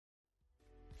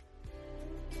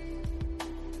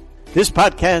This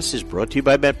podcast is brought to you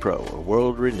by MetPro, a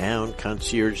world-renowned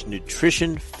concierge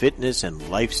nutrition, fitness, and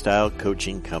lifestyle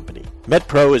coaching company.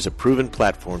 MetPro is a proven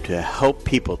platform to help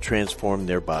people transform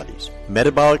their bodies.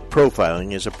 Metabolic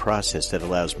profiling is a process that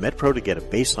allows MetPro to get a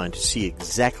baseline to see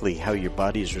exactly how your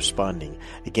body is responding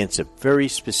against a very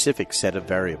specific set of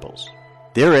variables.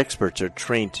 Their experts are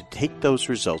trained to take those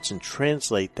results and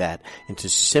translate that into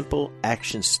simple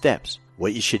action steps.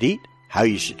 What you should eat, how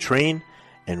you should train,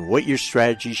 and what your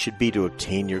strategy should be to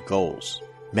obtain your goals.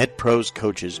 MetPro's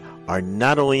coaches are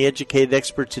not only educated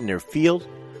experts in their field,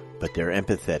 but they're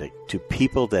empathetic to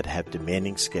people that have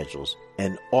demanding schedules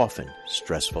and often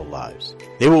stressful lives.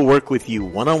 They will work with you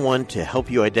one-on-one to help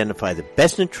you identify the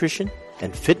best nutrition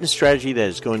and fitness strategy that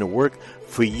is going to work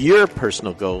for your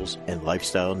personal goals and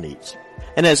lifestyle needs.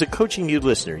 And as a Coaching You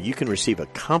listener, you can receive a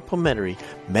complimentary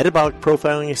metabolic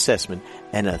profiling assessment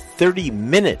and a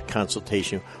 30-minute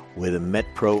consultation with a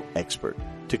MetPro expert.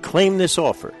 To claim this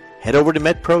offer, head over to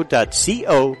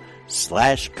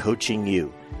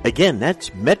metpro.co/coachingyou. Again, that's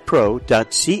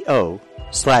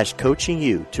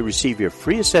metpro.co/coachingyou to receive your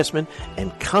free assessment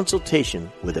and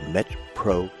consultation with a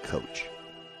MetPro coach.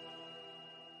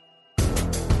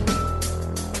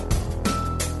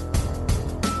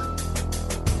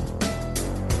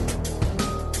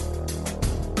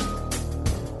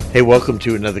 Hey, welcome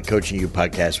to another Coaching You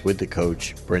podcast with the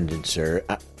coach, Brendan Suhr.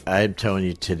 I'm telling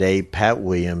you today, Pat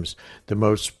Williams, the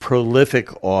most prolific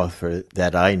author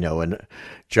that I know. And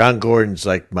John Gordon's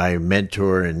like my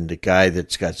mentor and the guy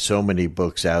that's got so many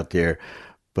books out there,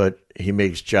 but he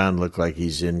makes John look like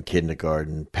he's in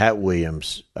kindergarten. Pat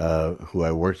Williams, who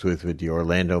I worked with the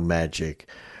Orlando Magic,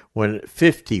 went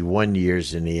 51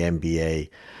 years in the NBA.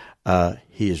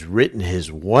 He has written his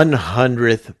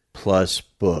 100th plus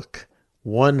book.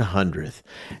 100th.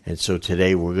 And so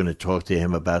today we're going to talk to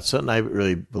him about something I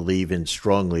really believe in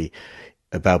strongly,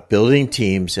 about building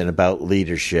teams and about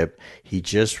leadership. He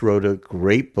just wrote a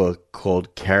great book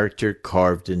called Character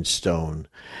Carved in Stone.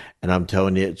 And I'm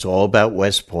telling you, it's all about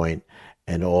West Point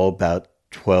and all about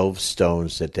 12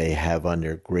 stones that they have on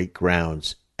their great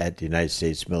grounds at the United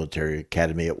States Military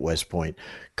Academy at West Point.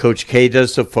 Coach K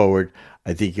does the forward.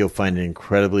 I think you'll find it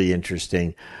incredibly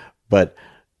interesting. But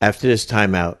after this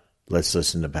timeout, let's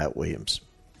listen to Pat Williams.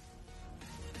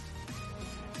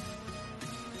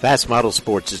 Fast Model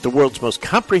Sports is the world's most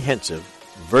comprehensive,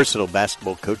 versatile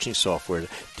basketball coaching software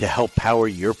to help power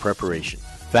your preparation.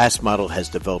 Fast Model has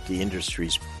developed the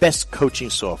industry's best coaching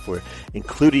software,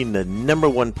 including the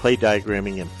 #1 play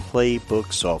diagramming and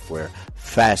playbook software,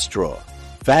 Fast Draw.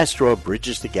 Fast Draw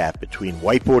bridges the gap between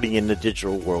whiteboarding and the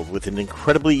digital world with an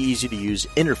incredibly easy-to-use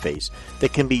interface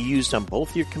that can be used on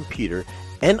both your computer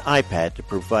and iPad to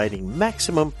providing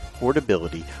maximum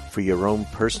portability for your own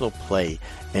personal play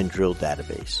and drill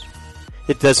database.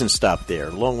 It doesn't stop there.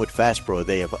 Along with Fast Pro,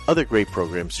 they have other great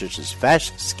programs such as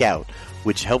Fast Scout,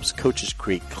 which helps coaches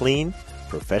create clean,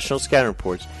 professional scouting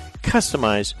reports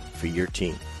customized for your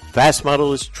team. Fast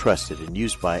Model is trusted and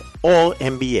used by all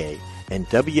NBA and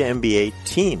WNBA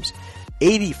teams,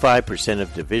 85%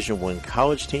 of Division I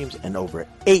college teams, and over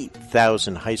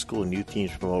 8,000 high school and youth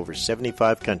teams from over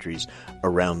 75 countries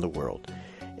around the world.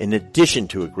 In addition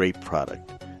to a great product,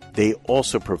 they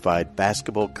also provide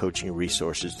basketball coaching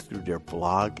resources through their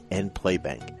blog and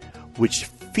Playbank, which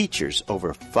features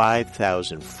over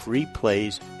 5,000 free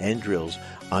plays and drills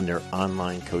on their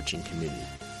online coaching community.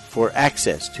 For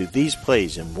access to these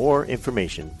plays and more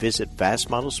information, visit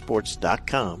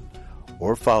fastmodelsports.com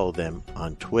or follow them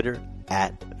on Twitter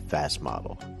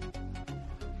 @FastModel.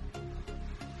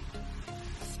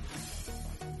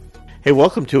 Hey,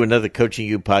 welcome to another Coaching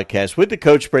You podcast with the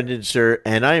coach, Brendan Suhr,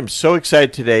 and I am so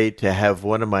excited today to have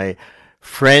one of my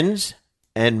friends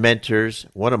and mentors,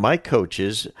 one of my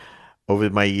coaches over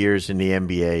my years in the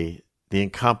NBA, the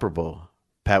incomparable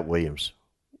Pat Williams.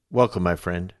 Welcome, my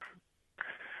friend.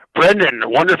 Brendan,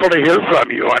 wonderful to hear from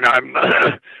you, and I'm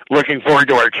looking forward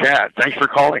to our chat. Thanks for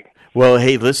calling. Well,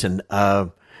 hey, listen, I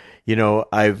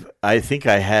think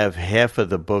I have half of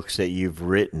the books that you've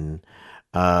written,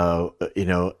 and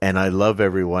I love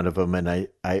every one of them. And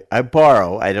I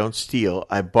borrow, I don't steal.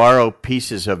 I borrow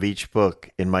pieces of each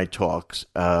book in my talks,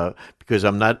 because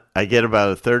I get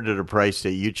about a third of the price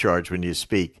that you charge when you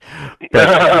speak.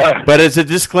 But as a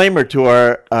disclaimer to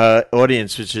our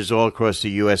audience, which is all across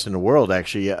the U.S. and the world,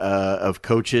 actually, of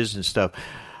coaches and stuff,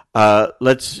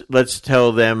 let's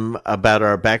tell them about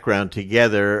our background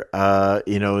together.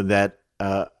 That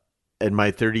in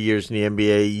my 30 years in the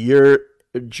NBA, your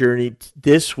journey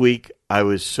this week, I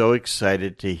was so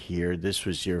excited to hear this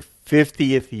was your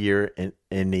 50th year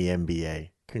in the NBA.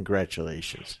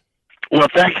 Congratulations. Well,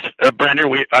 thanks,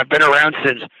 Brendan. I've been around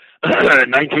since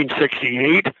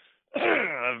 1968,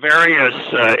 various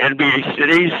NBA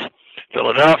cities,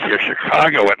 Philadelphia,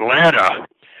 Chicago, Atlanta,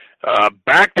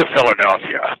 back to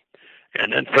Philadelphia.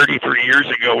 And then 33 years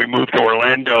ago, we moved to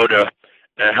Orlando to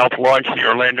help launch the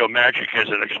Orlando Magic as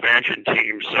an expansion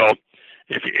team. So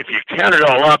if you count it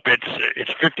all up,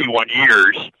 it's 51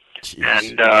 years. Jeez.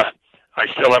 And I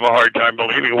still have a hard time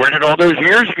believing, where did all those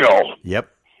years go? Yep.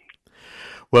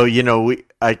 Well,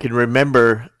 I can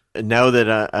remember now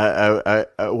that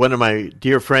one of my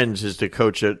dear friends is the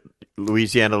coach at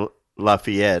Louisiana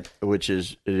Lafayette, which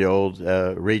is the old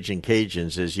Raging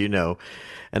Cajuns, as you know.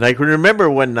 And I can remember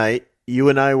one night you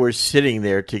and I were sitting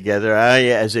there together, I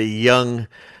as a young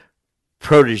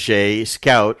protege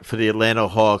scout for the Atlanta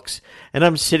Hawks, and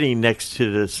I'm sitting next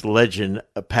to this legend,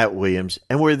 Pat Williams,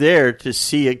 and we're there to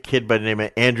see a kid by the name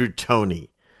of Andrew Toney.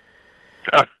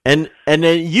 And then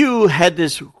you had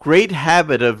this great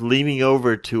habit of leaning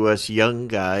over to us young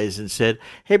guys and said,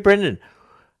 "Hey, Brendan,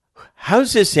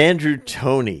 how's this Andrew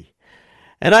Toney?"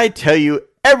 And I tell you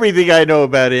everything I know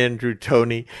about Andrew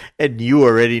Toney, and you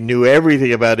already knew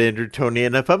everything about Andrew Toney.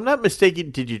 And if I'm not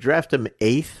mistaken, did you draft him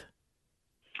 8th?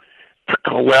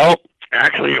 Well,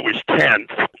 actually, it was 10th.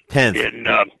 10th. In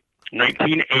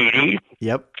 1980.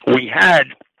 Yep. We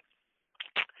had,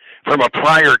 from a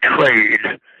prior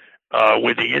trade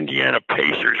with the Indiana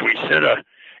Pacers, we sent a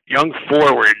young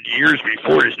forward years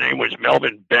before. His name was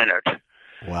Melvin Bennett.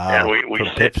 Wow. And we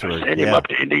sent him up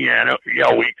to Indiana.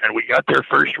 Yeah, we got their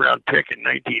first round pick in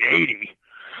 1980.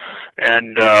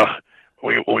 And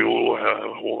we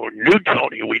knew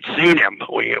Tony. We'd seen him.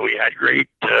 We had great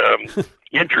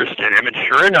interest in him. And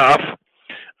sure enough,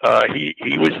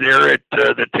 he was there at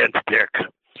the 10th pick.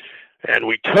 And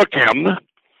we took him.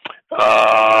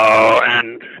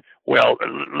 And, well,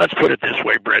 let's put it this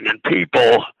way, Brendan.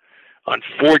 People,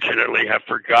 unfortunately, have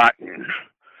forgotten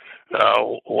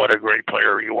what a great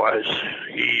player he was.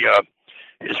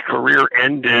 His career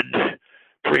ended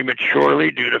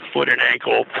prematurely due to foot and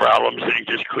ankle problems that he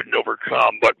just couldn't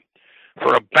overcome. But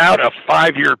for about a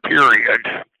 5-year period,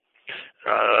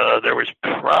 there was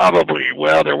probably,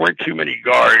 there weren't too many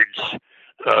guards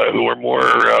who were more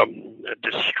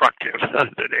destructive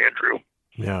than Andrew.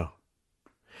 Yeah.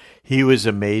 He was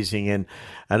amazing. And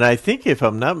I think, if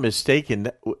I'm not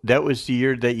mistaken, that was the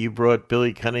year that you brought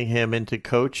Billy Cunningham into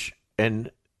coach,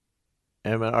 and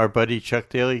our buddy Chuck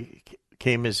Daly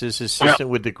came as his assistant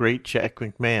with the great Jack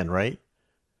McMahon, right?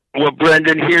 Well,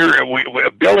 Brendan, here,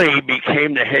 Billy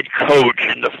became the head coach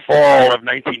in the fall of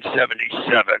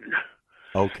 1977.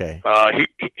 Okay.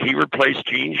 He replaced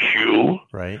Gene Shue.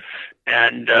 Right.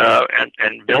 And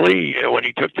Billy, when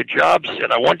he took the job,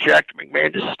 said, "I want Jack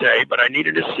McMahon to stay, but I need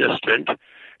an assistant."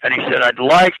 And he said, "I'd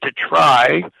like to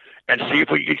try and see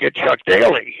if we could get Chuck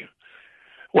Daly."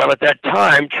 Well, at that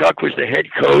time, Chuck was the head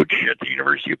coach at the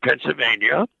University of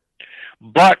Pennsylvania,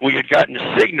 but we had gotten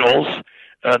signals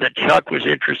that Chuck was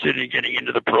interested in getting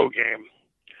into the pro game.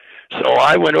 So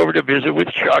I went over to visit with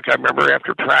Chuck. I remember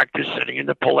after practice sitting in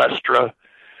the Palestra,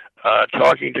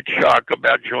 talking to Chuck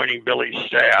about joining Billy's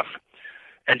staff,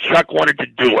 and Chuck wanted to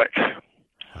do it.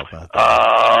 How about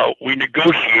that? We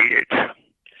negotiated.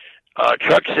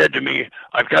 Chuck said to me,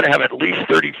 "I've got to have at least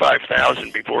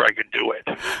 $35,000 before I could do it."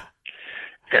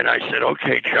 And I said,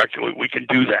 "Okay, Chuck, we can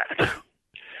do that."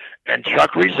 And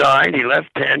Chuck resigned. He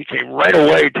left Penn, came right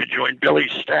away to join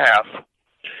Billy's staff.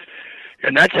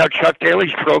 And that's how Chuck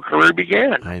Daly's pro career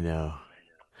began. I know.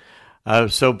 I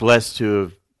was so blessed to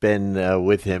have been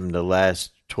with him the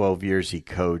last 12 years he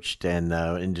coached, and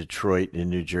in Detroit and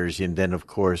New Jersey. And then, of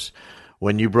course,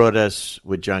 when you brought us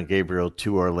with John Gabriel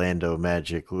to Orlando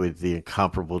Magic with the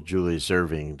incomparable Julius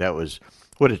Erving, that was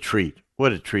what a treat.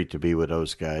 What a treat to be with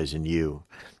those guys and you.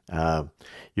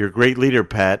 You're a great leader,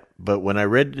 Pat, but when I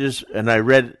read this, and I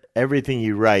read everything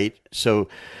you write, so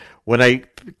when I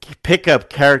pick up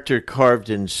Character Carved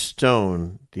in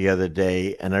Stone the other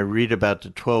day, and I read about the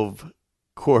 12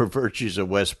 core virtues of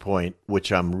West Point,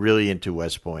 which I'm really into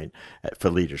West Point for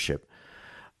leadership,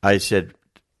 I said,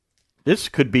 this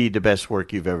could be the best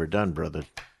work you've ever done, brother.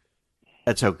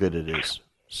 That's how good it is.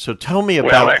 So tell me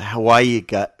about why you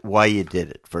did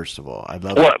it, first of all. I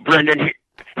love it. Well, Brendan,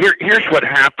 here's what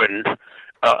happened.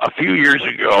 A few years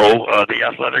ago, the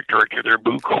athletic director there,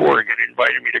 Boo Corrigan,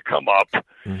 invited me to come up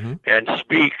and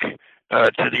speak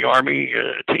to the Army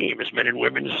teams, men and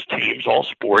women's teams, all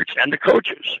sports, and the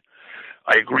coaches.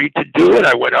 I agreed to do it.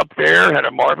 I went up there, had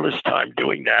a marvelous time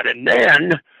doing that. And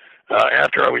then,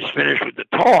 after I was finished with the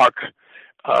talk,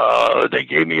 they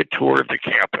gave me a tour of the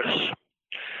campus.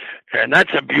 And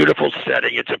that's a beautiful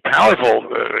setting. It's a powerful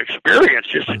experience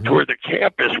just to tour the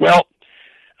campus. Well,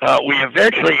 we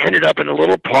eventually ended up in a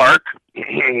little park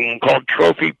called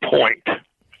Trophy Point.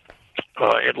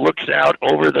 It looks out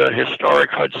over the historic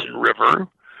Hudson River,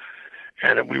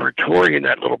 and we were touring in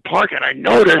that little park, and I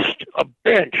noticed a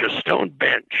bench, a stone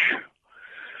bench.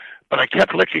 But I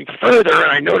kept looking further,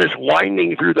 and I noticed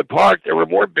winding through the park, there were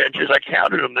more benches. I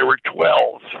counted them. There were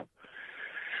 12.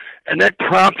 And that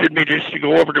prompted me just to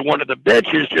go over to one of the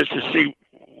benches just to see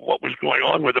what was going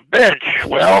on with the bench.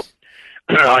 Well,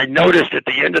 I noticed at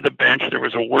the end of the bench there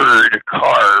was a word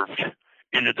carved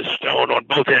into the stone on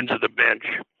both ends of the bench.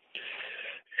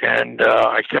 And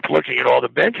I kept looking at all the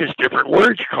benches, different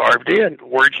words carved in,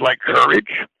 words like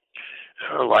courage,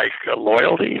 like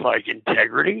loyalty, like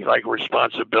integrity, like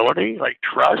responsibility, like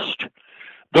trust,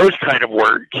 those kind of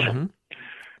words. Mm-hmm.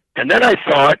 And then I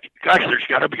thought, gosh, there's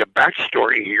got to be a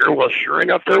backstory here. Well, sure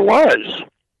enough, there was.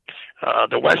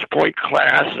 The West Point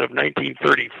class of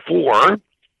 1934,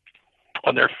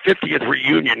 on their 50th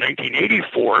reunion,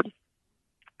 1984,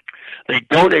 they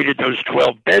donated those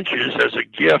 12 benches as a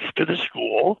gift to the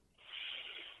school.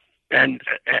 And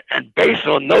based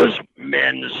on those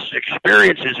men's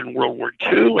experiences in World War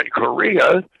II and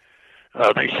Korea,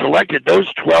 they selected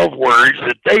those 12 words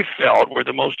that they felt were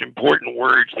the most important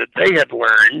words that they had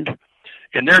learned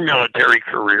in their military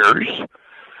careers,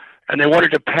 and they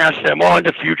wanted to pass them on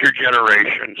to future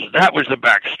generations. That was the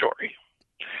backstory.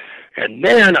 And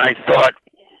then I thought,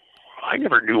 I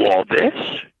never knew all this.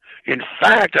 In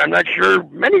fact, I'm not sure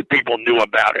many people knew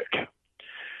about it.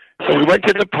 So we went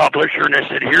to the publisher and I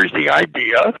said, here's the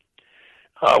idea.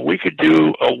 We could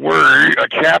do a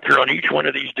chapter on each one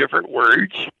of these different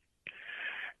words,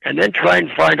 and then try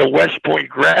and find a West Point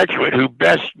graduate who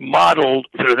best modeled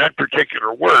to that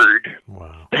particular word.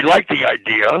 Wow. They liked the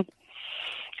idea.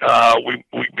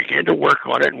 We began to work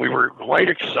on it, and we were quite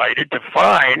excited to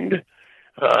find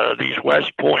these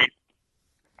West Point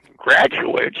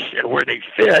graduates and where they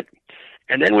fit.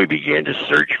 And then we began to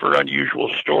search for unusual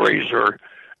stories or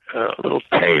little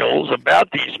tales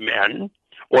about these men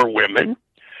or women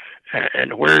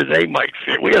and where they might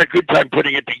fit. We had a good time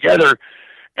putting it together.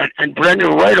 And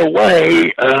Brendan, right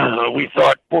away, we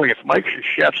thought, boy, if Mike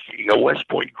Krzyzewski, a West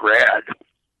Point grad,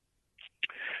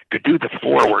 could do the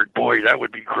foreword, boy, that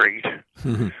would be great.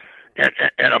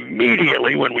 And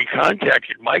immediately when we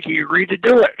contacted Mike, he agreed to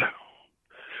do it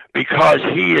because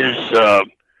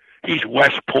he's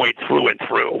West Point through and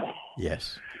through.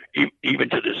 Yes. Even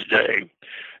to this day.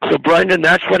 So, Brendan,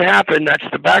 that's what happened. That's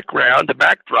the background, the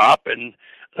backdrop, and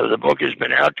the book has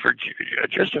been out for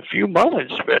just a few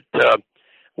months, but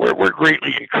we're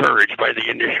greatly encouraged by the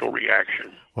initial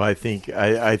reaction. Well, I think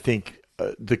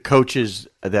the coaches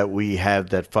that we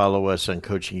have that follow us on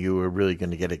Coaching You are really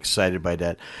going to get excited by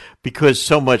that, because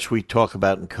so much we talk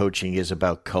about in coaching is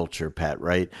about culture, Pat,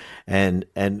 right? And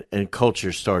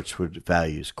culture starts with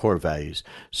values, core values.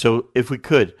 So if we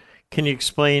could, can you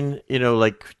explain,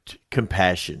 like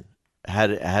compassion? How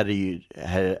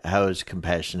does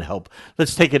compassion help?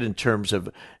 Let's take it in terms of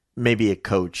maybe a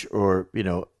coach or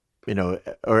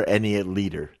or any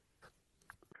leader.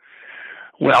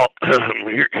 Well,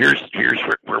 here's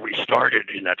where we started.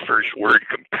 In that first word,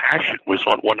 compassion was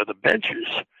on one of the benches,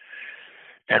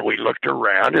 and we looked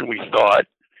around and we thought,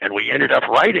 and we ended up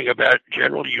writing about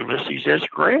General Ulysses S.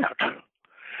 Grant.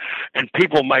 And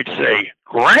people might say,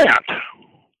 Grant,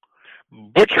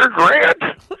 Butcher Grant,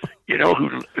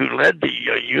 who led the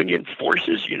Union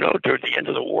forces, toward the end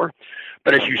of the war.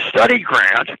 But as you study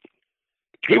Grant,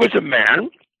 he was a man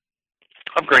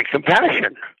of great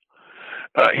compassion.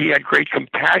 He had great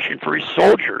compassion for his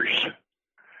soldiers.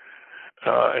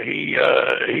 He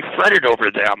fretted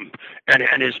over them,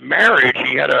 and his marriage.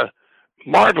 He had a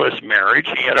marvelous marriage.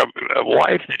 He had a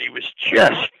wife that he was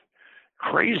just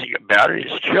crazy about, and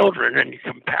his children, and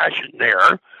compassion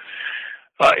there.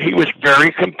 He was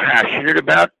very compassionate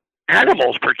about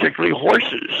animals, particularly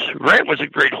horses. Grant was a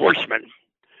great horseman,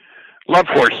 loved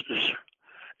horses.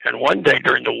 And one day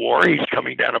during the war, he's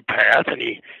coming down a path, and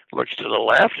he looks to the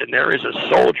left, and there is a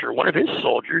soldier, one of his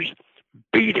soldiers,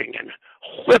 beating and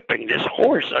whipping this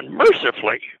horse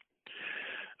unmercifully.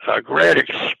 Grant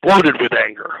exploded with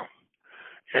anger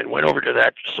and went over to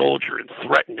that soldier and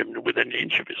threatened him within an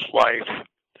inch of his life.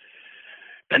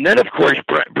 And then, of course,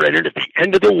 Brendan, at the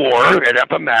end of the war at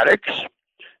Appomattox,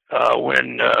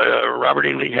 when Robert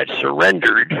E. Lee had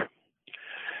surrendered,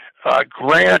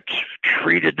 Grant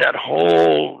treated that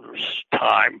whole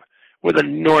time with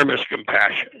enormous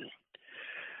compassion.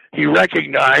 He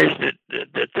recognized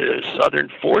that the Southern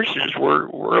forces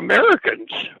were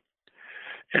Americans,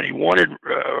 and he wanted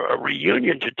a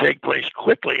reunion to take place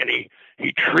quickly, and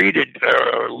he treated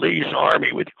Lee's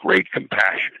army with great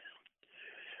compassion.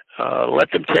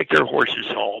 Let them take their horses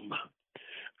home.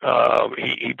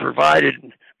 He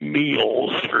provided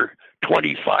meals for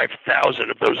 25,000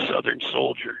 of those Southern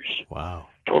soldiers. Wow.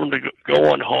 Told them to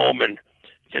go on home and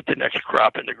get the next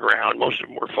crop in the ground. Most of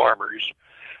them were farmers.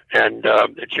 And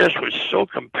it just was so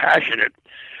compassionate.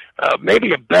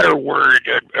 Maybe a better word,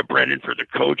 Brendan, for the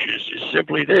coaches is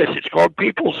simply this. It's called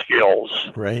people skills.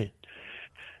 Right.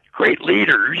 Great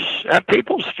leaders have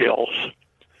people skills.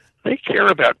 They care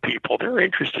about people. They're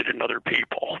interested in other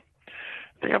people.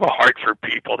 They have a heart for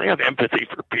people. They have empathy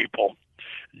for people.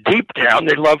 Deep down,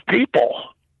 they love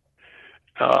people.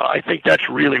 I think that's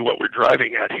really what we're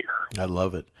driving at here. I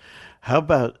love it. How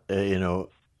about,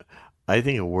 I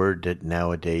think a word that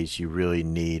nowadays you really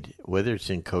need, whether it's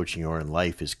in coaching or in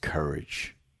life, is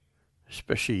courage.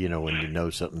 Especially, when you know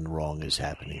something wrong is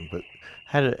happening. But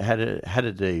how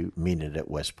did they mean it at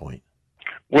West Point?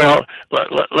 Well,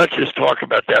 let's just talk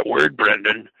about that word,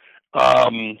 Brendan.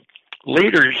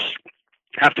 Leaders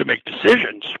have to make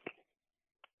decisions.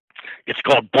 It's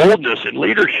called boldness in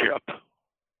leadership.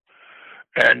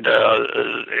 And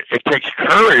it takes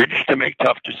courage to make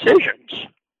tough decisions.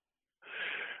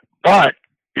 But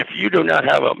if you do not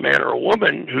have a man or a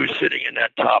woman who's sitting in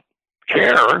that top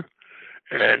chair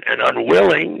and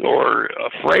unwilling or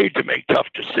afraid to make tough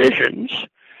decisions,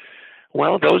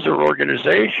 well, those are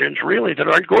organizations really that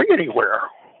aren't going anywhere.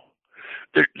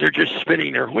 They're just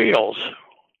spinning their wheels.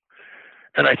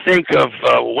 And I think of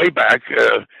way back,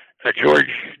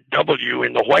 George W.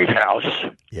 in the White House.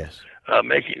 Yes.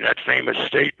 Making that famous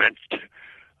statement,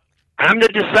 I'm the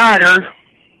decider.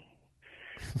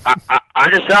 I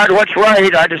decide what's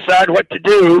right. I decide what to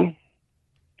do.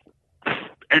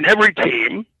 And every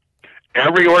team,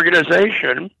 every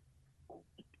organization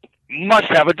must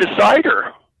have a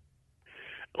decider,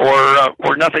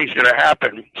 or nothing's going to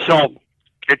happen. So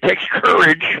it takes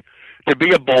courage to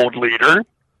be a bold leader.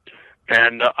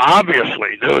 And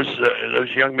obviously, those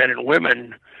young men and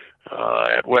women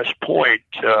at West Point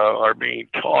are being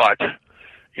taught,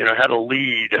 how to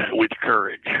lead with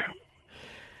courage.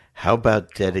 How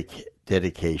about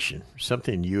dedication?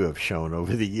 Something you have shown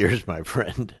over the years, my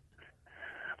friend.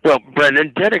 Well,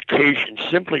 Brendan, dedication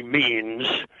simply means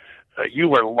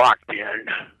you are locked in.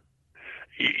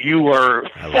 You are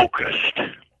focused.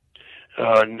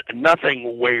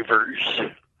 Nothing wavers.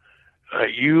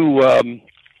 You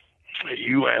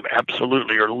have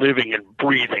absolutely are living and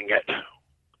breathing it.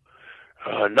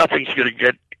 Nothing's going to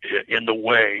get in the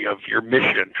way of your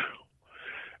mission.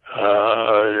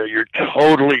 You're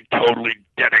totally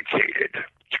dedicated.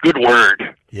 It's a good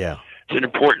word. Yeah. It's an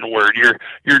important word.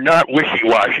 You're not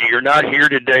wishy-washy. You're not here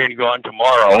today and gone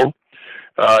tomorrow.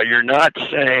 You're not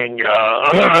saying,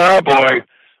 oh boy,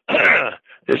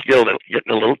 this is getting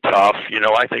a little tough.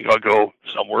 I think I'll go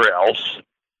somewhere else.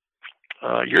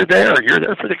 You're there. You're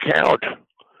there for the count.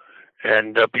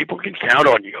 And people can count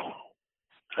on you.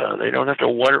 They don't have to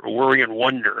worry and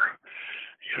wonder,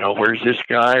 where's this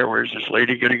guy or where's this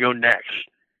lady going to go next?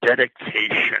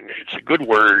 Dedication. It's a good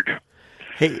word.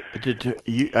 Hey,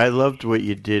 I loved what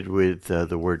you did with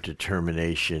the word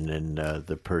determination and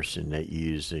the person that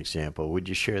you used as an example. Would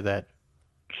you share that?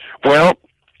 Well,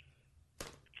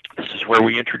 this is where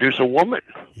we introduce a woman.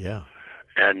 Yeah.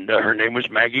 And her name was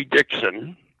Maggie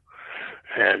Dixon.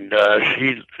 And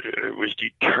she was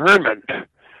determined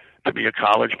to be a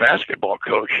college basketball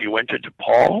coach. She went to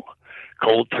DePaul,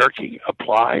 cold turkey,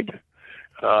 applied,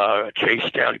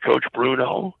 chased down Coach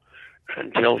Bruno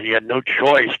until he had no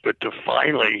choice but to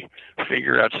finally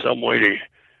figure out some way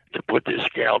to put this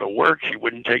gal to work. She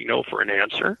wouldn't take no for an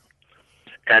answer.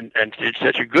 And did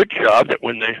such a good job that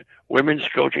when the women's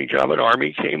coaching job at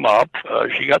Army came up,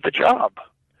 she got the job.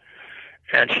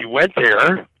 And she went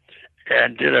there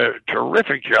and did a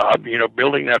terrific job,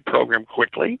 building that program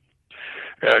quickly.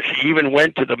 She even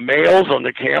went to the males on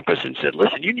the campus and said,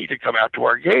 listen, you need to come out to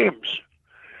our games.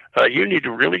 You need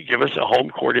to really give us a home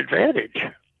court advantage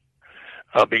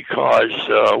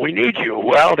because we need you.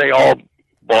 Well, they all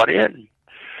bought in,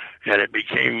 and it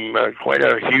became quite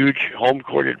a huge home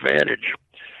court advantage.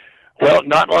 Well,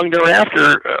 not long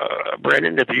thereafter,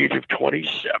 Brendan, at the age of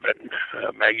 27,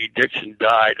 Maggie Dixon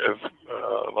died of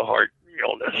a heart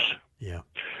illness. Yeah.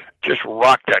 Just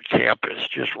rocked that campus,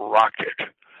 just rocked it.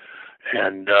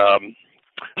 And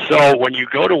so when you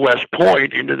go to West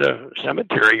Point into the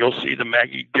cemetery, you'll see the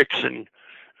Maggie Dixon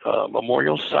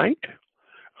memorial site.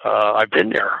 I've been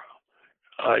there.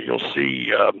 You'll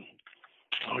see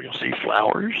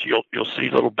flowers. You'll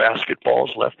see little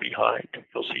basketballs left behind.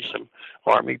 You'll see some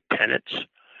Army pennants.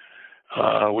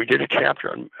 We did a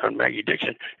chapter on Maggie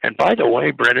Dixon. And by the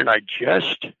way, Brendan, I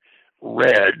just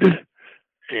read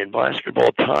in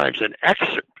Basketball Times an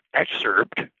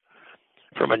excerpt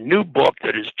from a new book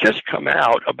that has just come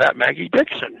out about Maggie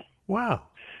Dixon. Wow.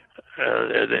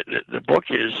 The book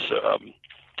is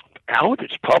out.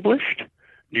 It's published.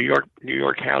 New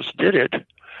York House did it,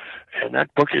 and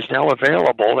that book is now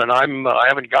available. And I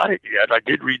haven't got it yet. I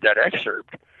did read that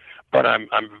excerpt, but I'm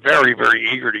very, very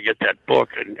eager to get that book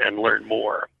and learn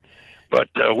more. But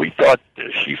we thought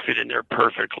she fit in there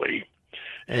perfectly.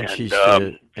 And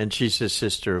she's the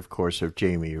sister, of course, of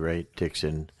Jamie, right?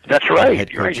 Dixon. That's right.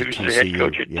 Head coach Who's at the head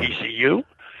coach at TCU?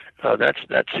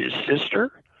 That's his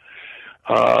sister.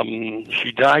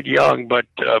 She died young, but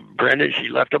Brendan, she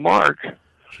left a mark.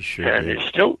 She sure and did.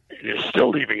 is still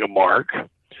leaving a mark.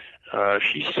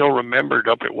 She's still remembered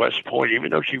up at West Point,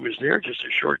 even though she was there just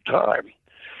a short time.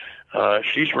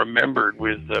 She's remembered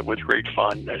with great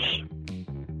fondness.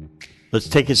 Let's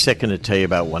take a second to tell you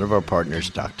about one of our partners,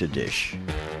 Dr. Dish.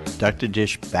 Dr.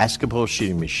 Dish basketball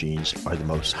shooting machines are the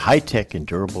most high-tech and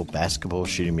durable basketball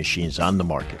shooting machines on the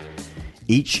market.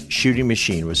 Each shooting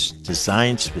machine was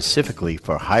designed specifically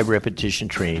for high-repetition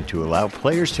training to allow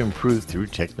players to improve through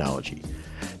technology.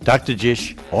 Dr.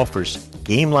 Dish offers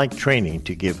game-like training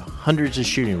to give hundreds of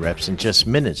shooting reps in just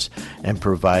minutes and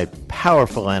provide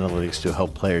powerful analytics to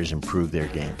help players improve their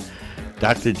game.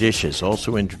 Dr. Dish has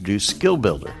also introduced Skill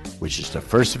Builder, which is the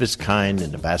first of its kind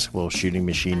in the basketball shooting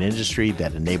machine industry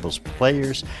that enables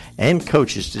players and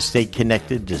coaches to stay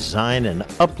connected, design and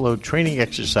upload training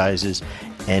exercises,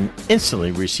 and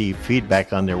instantly receive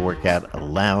feedback on their workout,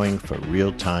 allowing for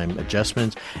real-time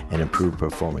adjustments and improved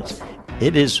performance.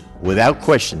 It is, without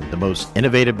question, the most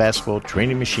innovative basketball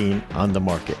training machine on the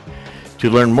market. To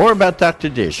learn more about Dr.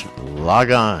 Dish, log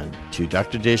on to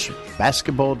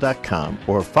drdishbasketball.com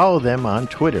or follow them on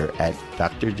Twitter at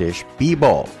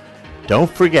drdishbball.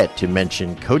 Don't forget to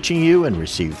mention Coaching You and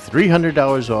receive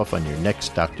 $300 off on your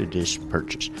next Dr. Dish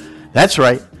purchase. That's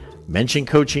right. Mention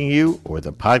Coaching You or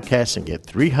the podcast and get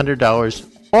 $300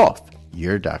 off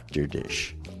your Dr.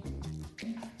 Dish.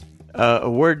 A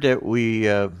word that we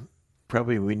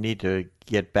need to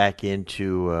get back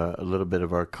into a little bit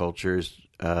of our cultures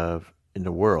in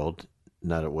the world,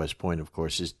 not at West Point, of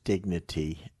course, is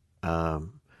dignity.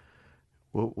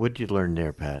 What did you learn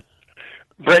there, Pat?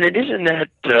 Brendan, isn't that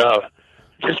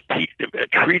just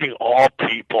treating all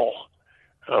people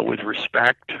with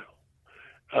respect,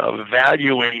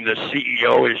 valuing the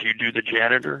CEO as you do the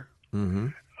janitor,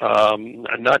 and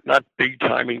not big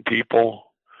timing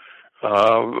people,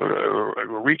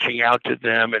 reaching out to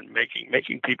them and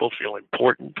making people feel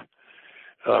important,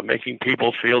 making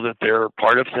people feel that they're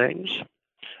part of things.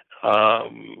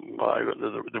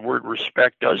 The word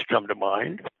respect does come to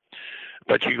mind,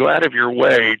 but you go out of your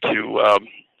way to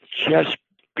just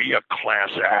be a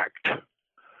class act.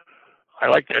 I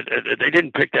like that they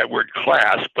didn't pick that word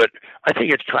class, but I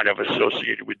think it's kind of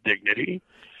associated with dignity.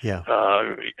 Yeah.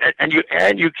 And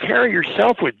you carry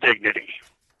yourself with dignity.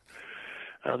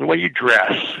 The way you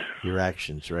dress, your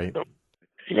actions, right?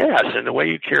 Yes, and the way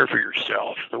you care for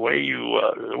yourself, the way you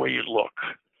look,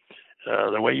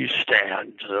 the way you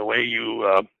stand, the way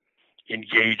you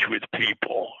engage with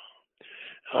people.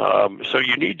 So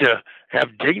you need to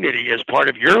have dignity as part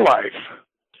of your life,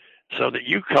 so that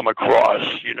you come across,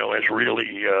 as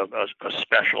really a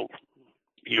special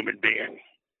human being.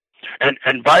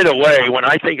 And by the way, when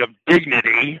I think of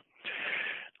dignity,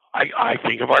 I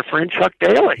think of our friend Chuck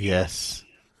Daly. Yes.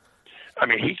 I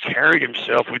mean, he carried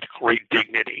himself with great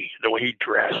dignity, the way he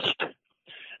dressed,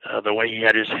 the way he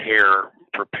had his hair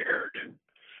prepared,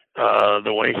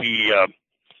 the way he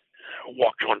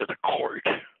walked onto the court.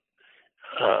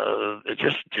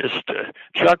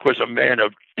 Chuck was a man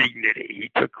of dignity. He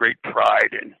took great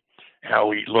pride in how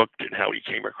he looked and how he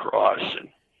came across, and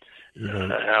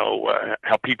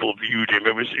how people viewed him.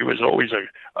 It was always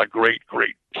a great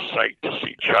sight to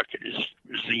see Chuck at his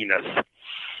zenith.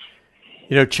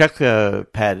 Chuck,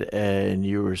 Pat, and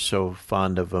you were so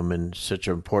fond of him and such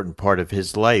an important part of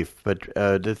his life. But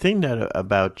the thing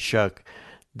about Chuck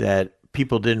that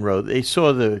people didn't know, they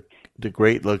saw the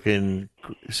great-looking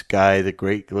guy, the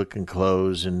great-looking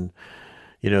clothes, and,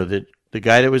 the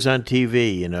guy that was on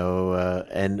TV, and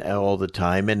all the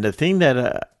time. And the thing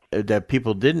that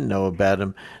people didn't know about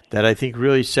him that I think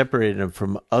really separated him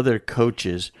from other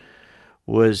coaches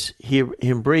was he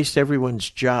embraced everyone's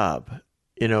job.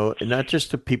 Not just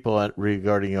the people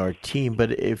regarding our team,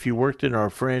 but if you worked in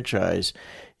our franchise,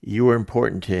 you were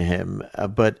important to him.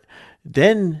 But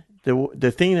then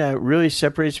the thing that really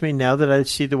separates me now that I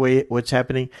see what's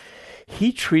happening,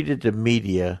 he treated the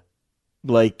media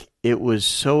like it was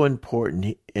so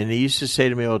important. And he used to say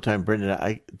to me all the time,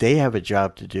 Brendan, they have a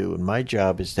job to do, and my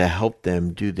job is to help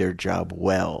them do their job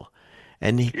well.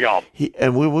 And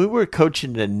and when we were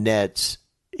coaching the Nets,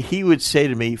 he would say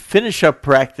to me, "Finish up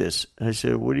practice." And I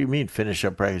said, "What do you mean finish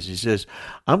up practice?" He says,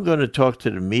 "I'm going to talk to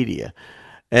the media."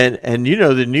 And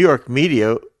the New York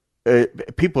media,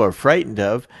 people are frightened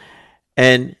of.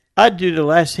 And I'd do the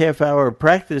last half hour of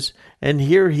practice, and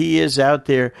here he is out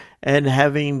there and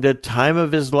having the time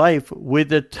of his life with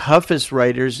the toughest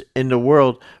writers in the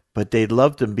world. But they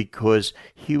loved him because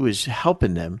he was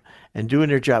helping them and doing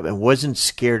their job and wasn't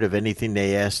scared of anything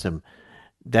they asked him.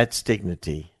 That's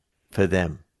dignity for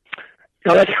them.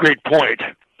 That's a great point.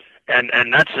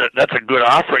 And that's a good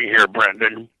offering here,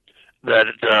 Brendan, that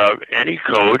any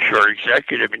coach or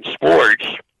executive in sports,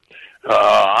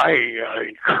 I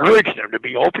encourage them to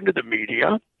be open to the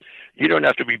media. You don't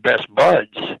have to be best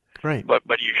buds, right?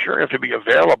 But you sure have to be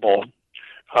available.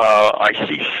 I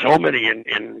see so many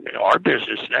in our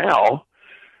business now.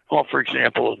 Well, for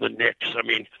example, the Knicks. I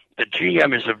mean, the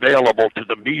GM is available to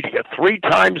the media 3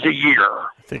 times a year.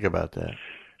 Think about that.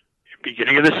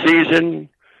 Beginning of the season,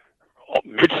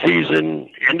 mid-season,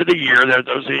 end of the year.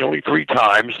 Those are the only 3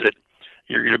 times that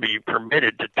you're going to be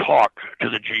permitted to talk to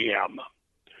the GM.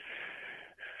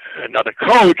 Now, the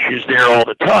coach is there all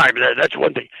the time. That's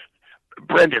one thing.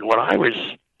 Brendan, when I was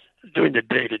doing the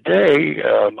day-to-day,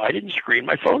 I didn't screen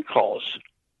my phone calls.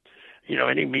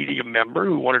 Any media member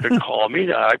who wanted to call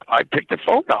me, I picked the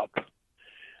phone up.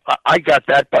 I got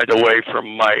that, by the way,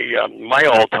 from my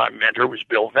all-time mentor was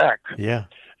Bill Veeck. Yeah.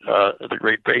 The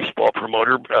great baseball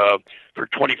promoter. For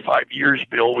 25 years,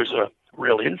 Bill was a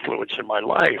real influence in my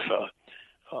life.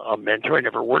 A mentor. I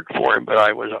never worked for him, but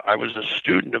I was a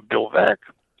student of Bill Veeck.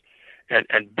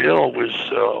 And Bill was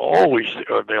always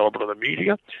available to the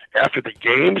media. After the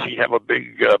games, he'd have a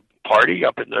big party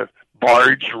up in the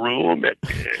Bard's room at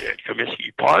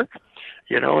Comiskey Park,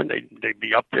 and they'd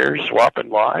be up there swapping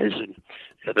lies, and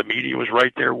the media was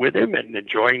right there with him and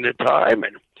enjoying the time.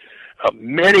 And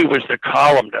many was the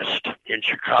columnist in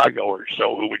Chicago or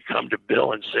so who would come to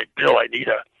Bill and say, "Bill, I need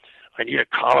a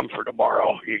column for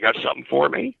tomorrow. You got something for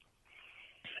me?"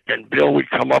 And Bill would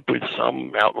come up with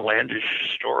some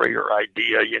outlandish story or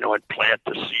idea, and plant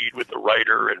the seed with the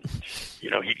writer, and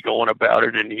he'd go on about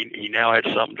it, and he now had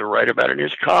something to write about in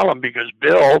his column because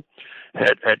Bill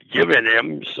had given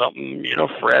him something,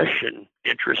 fresh and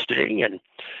interesting, and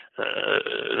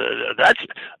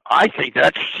I think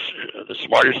that's the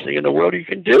smartest thing in the world you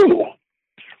can do.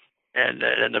 And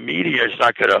the media is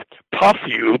not going to puff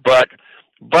you, but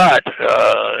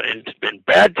in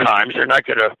bad times, they're not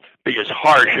going to be as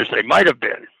harsh as they might have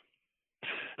been.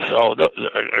 So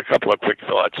a couple of quick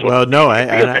thoughts. Well, no,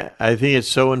 I think it's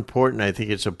so important. I think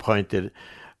it's a point that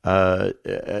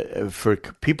for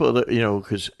people,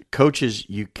 because coaches,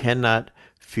 you cannot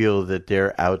feel that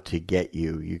they're out to get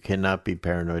you. You cannot be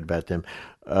paranoid about them.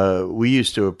 We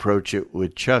used to approach it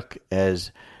with Chuck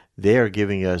as they are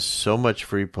giving us so much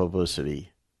free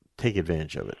publicity. Take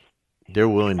advantage of it. They're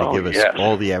willing to give us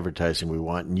all the advertising we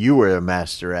want, and you were a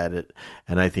master at it,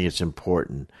 and I think it's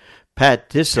important. Pat,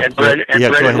 discipline. And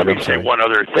Brendan, let me say one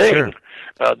other thing. Sure.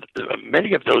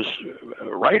 Many of those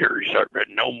writers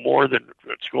know more than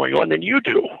what's going on than you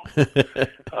do.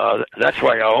 That's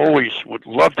why I always would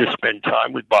love to spend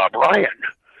time with Bob Ryan.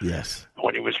 Yes.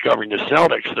 When he was covering the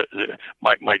Celtics,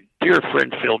 my dear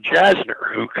friend Phil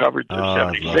Jasner, who covered the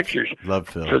 76ers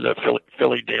for the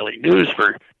Philly Daily News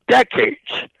for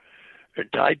decades.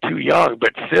 Died too young,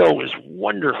 but Phil was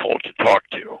wonderful to talk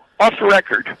to. Off the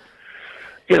record,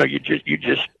 you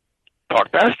just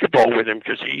talk basketball with him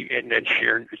because and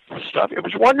share stuff. It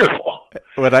was wonderful.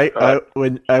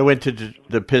 When I went to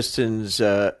the Pistons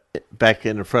back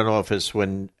in the front office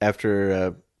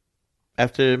after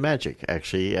Magic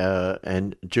actually,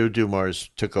 and Joe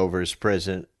Dumars took over as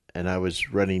president, and I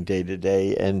was running day to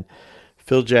day, and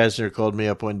Phil Jasner called me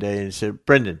up one day and he said,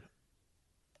 "Brendan,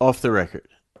 off the record,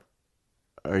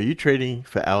 are you trading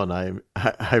for Allen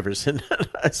Iverson?"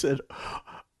 I said,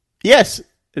 "Yes."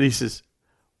 And he says,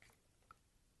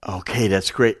 "Okay,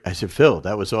 that's great." I said, "Phil,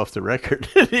 that was off the record."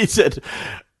 And he said,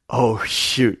 "Oh,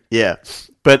 shoot, yeah."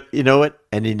 But you know what?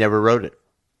 And he never wrote it.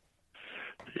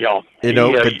 Yeah.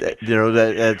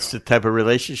 That's the type of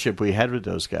relationship we had with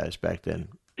those guys back then.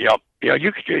 Yeah. Yeah,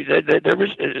 there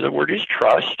was the word is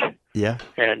trust. Yeah.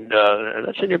 And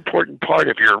that's an important part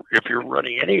if you're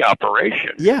running any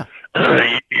operation. Yeah.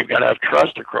 You've got to have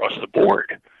trust across the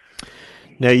board.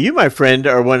 Now, you, my friend,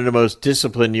 are one of the most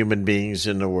disciplined human beings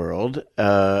in the world,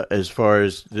 as far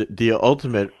as the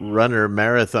ultimate runner,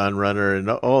 marathon runner, and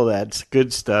all that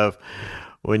good stuff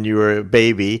when you were a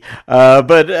baby.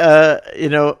 But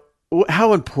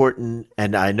how important,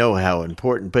 and I know how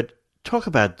important, but talk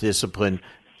about discipline,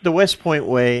 the West Point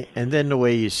way, and then the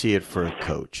way you see it for a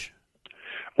coach.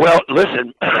 Well,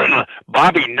 listen,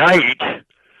 Bobby Knight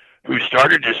who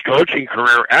started his coaching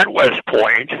career at West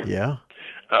Point,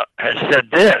 has said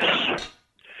this: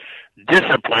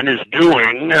 discipline is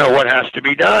doing what has to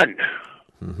be done,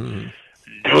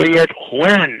 doing it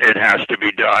when it has to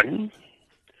be done,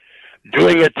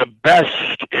 doing it the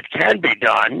best it can be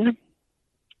done,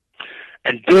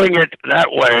 and doing it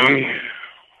that way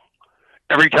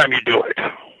every time you do it.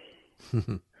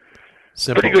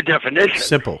 Simple. Pretty good definition.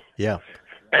 Simple, yeah.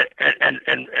 And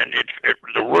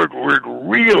the word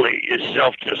really is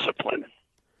self-discipline.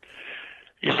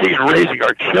 You see, in raising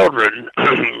our children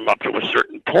up to a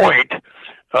certain point,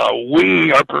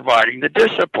 we are providing the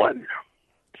discipline.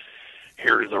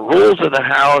 Here are the rules of the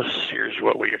house. Here's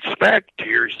what we expect.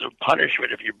 Here's the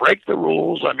punishment if you break the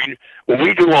rules. I mean,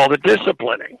 we do all the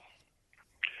disciplining.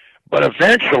 But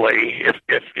eventually,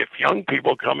 if young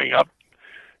people coming up,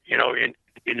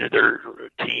 into their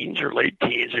teens or late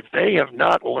teens, if they have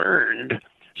not learned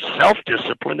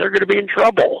self-discipline, they're going to be in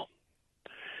trouble.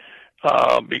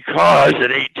 Because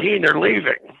at 18, they're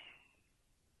leaving.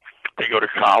 They go to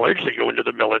college, they go into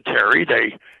the military,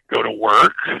 they go to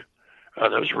work.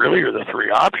 Those really are the three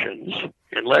options,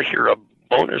 unless you're a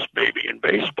bonus baby in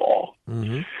baseball.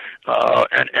 And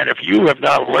if you have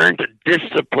not learned to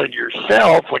discipline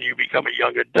yourself when you become a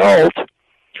young adult,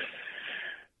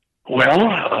 well,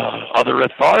 other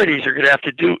authorities are going to have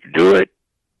to do it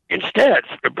instead.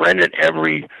 Brendan,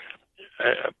 every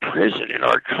prison in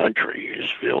our country is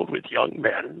filled with young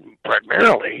men,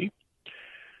 primarily,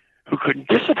 who couldn't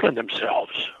discipline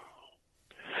themselves,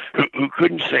 who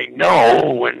couldn't say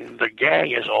no when the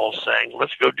gang is all saying,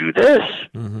 let's go do this.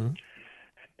 And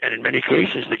in many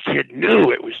cases, the kid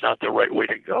knew it was not the right way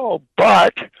to go,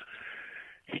 but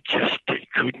he just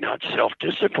could not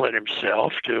self-discipline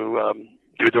himself to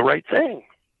do the right thing.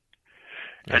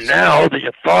 And now the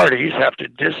authorities have to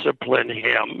discipline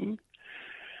him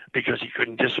because he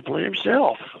couldn't discipline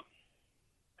himself.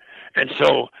 And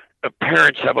so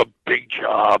parents have a big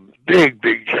job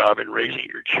in raising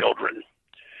your children,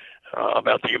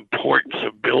 about the importance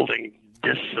of building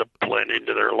discipline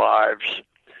into their lives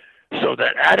so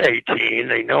that at 18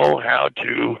 they know how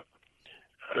to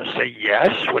say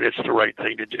yes when it's the right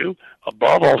thing to do,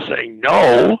 above all saying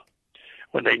no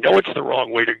when they know it's the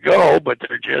wrong way to go, but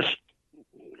they're just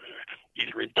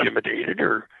either intimidated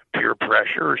or peer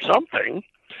pressure or something.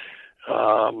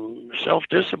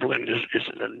 Self-discipline is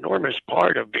an enormous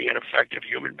part of being an effective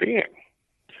human being.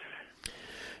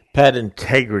 Pat,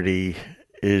 integrity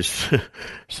is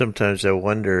sometimes I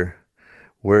wonder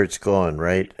where it's gone,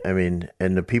 right? I mean,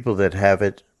 and the people that have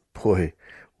it, boy,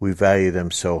 we value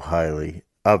them so highly.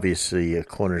 Obviously, a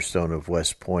cornerstone of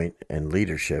West Point and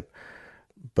leadership,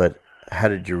 but how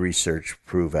did your research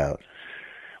prove out?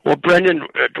 Well, Brendan,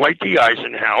 Dwight D.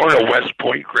 Eisenhower, a West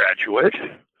Point graduate,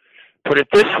 put it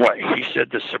this way. He said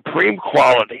the supreme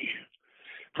quality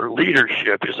for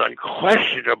leadership is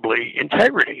unquestionably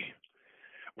integrity.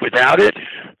 Without it,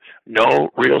 no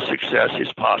real success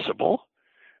is possible,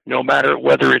 no matter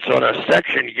whether it's on a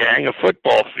section gang, a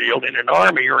football field, in an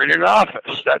army, or in an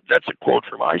office. That's a quote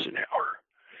from Eisenhower.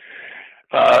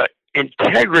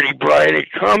 Integrity, Brian,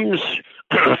 it comes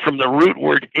from the root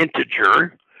word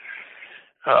integer,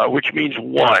 which means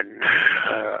one.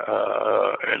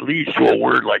 It leads to a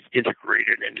word like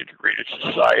integrated, and integrated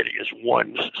society is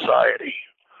one society.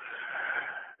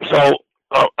 So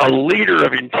a leader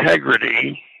of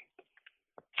integrity,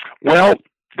 well,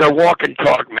 they're walk and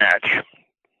talk match.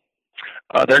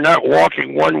 They're not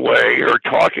walking one way or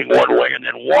talking one way and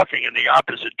then walking in the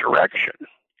opposite direction.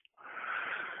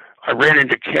 I ran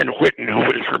into Ken Whitten,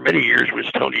 who for many years was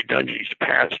Tony Dungy's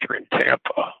pastor in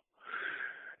Tampa.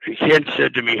 And Ken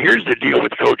said to me, here's the deal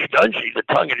with Coach Dungy. The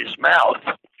tongue in his mouth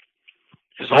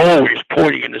is always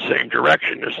pointing in the same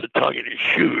direction as the tongue in his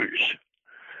shoes.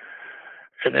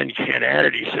 And then Ken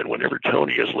added, he said, whenever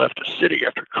Tony has left a city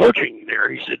after coaching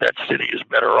there, he said that city is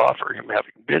better off for him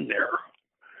having been there.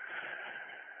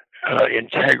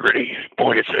 Integrity,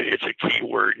 boy, it's a key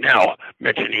word. Now,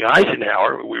 mentioning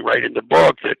Eisenhower, we write in the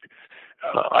book that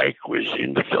Ike was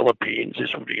in the Philippines.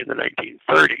 This would be in the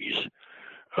 1930s.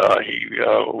 He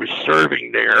was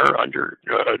serving there under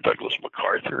Douglas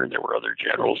MacArthur, and there were other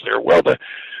generals there. Well, the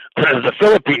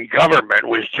Philippine government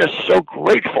was just so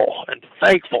grateful and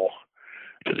thankful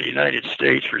to the United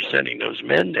States for sending those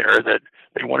men there that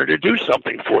they wanted to do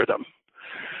something for them.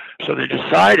 So they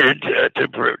decided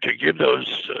to give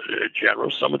those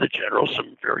generals, some of the generals,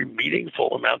 some very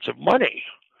meaningful amounts of money.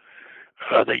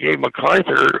 They gave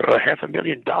MacArthur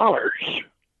 $500,000.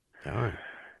 Oh.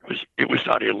 It was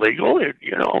not illegal.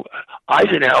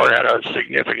 Eisenhower had a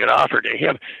significant offer to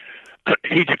him.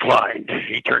 He declined.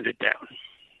 He turned it down.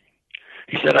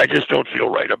 He said, I just don't feel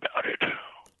right about it.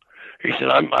 He said,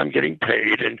 I'm getting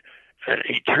paid, and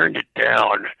he turned it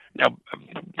down. Now,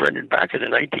 Brendan, back in the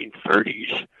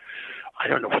 1930s, I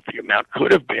don't know what the amount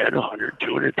could have been,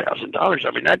 $200,000.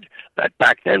 I mean, that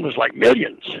back then was like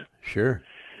millions. Sure.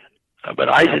 But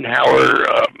Eisenhower,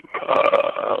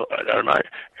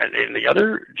 and the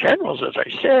other generals, as I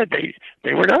said,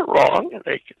 they were not wrong.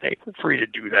 They were free to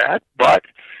do that. But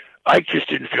Ike just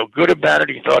didn't feel good about it.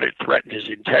 He thought it threatened his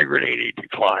integrity, and he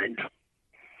declined.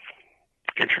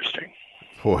 Interesting.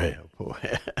 Boy, oh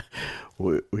boy.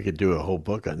 we could do a whole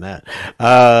book on that.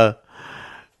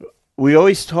 We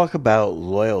always talk about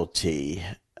loyalty.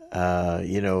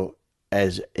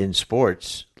 As in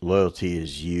sports, loyalty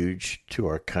is huge to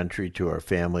our country, to our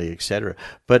family, etc.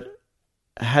 But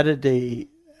how did they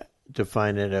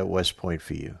define it at West Point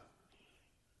for you?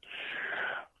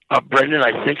 Brendan,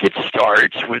 I think it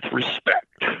starts with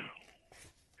respect,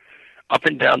 up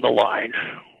and down the line.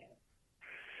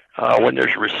 When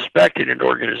there's respect in an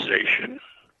organization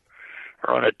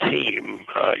or on a team,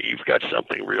 you've got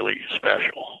something really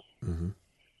special. Mm-hmm.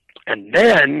 And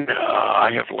then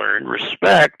I have learned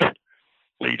respect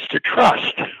leads to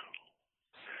trust.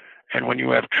 And when you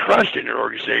have trust in an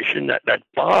organization, that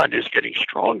bond is getting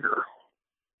stronger.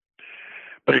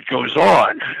 But it goes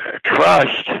on.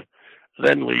 Trust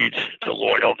then leads to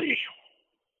loyalty.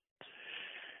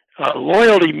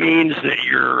 Loyalty means that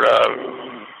you're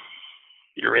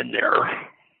in there.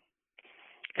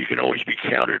 You can always be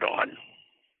counted on.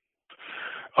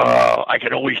 I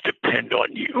can always depend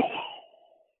on you.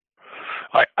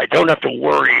 I don't have to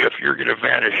worry if you're going to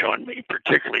vanish on me,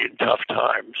 particularly in tough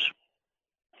times.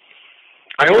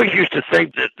 I always used to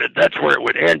think that that's where it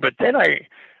would end, but then I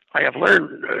have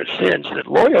learned since that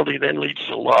loyalty then leads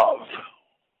to love.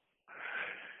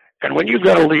 And when you've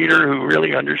got a leader who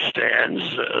really understands,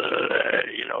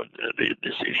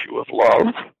 this issue of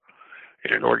love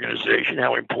in an organization,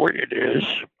 how important it is,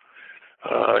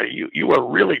 you are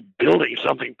really building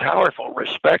something powerful.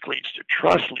 Respect leads to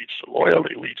trust, leads to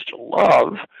loyalty, leads to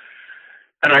love.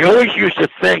 And I always used to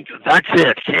think, that's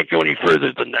it, can't go any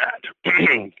further than that.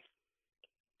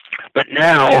 But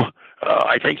now,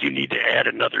 I think you need to add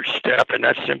another step, and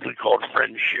that's simply called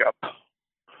friendship.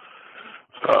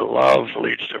 Love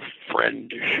leads to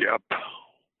friendship.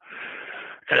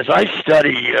 And as I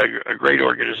study great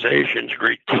organizations,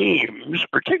 great teams,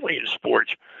 particularly in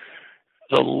sports,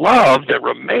 the love that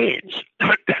remains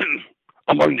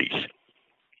among these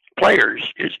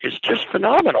players is just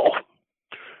phenomenal.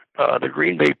 The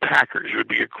Green Bay Packers would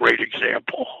be a great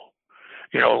example.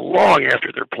 Long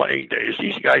after their playing days,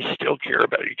 these guys still care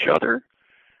about each other.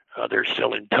 They're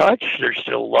still in touch. There's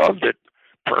still love that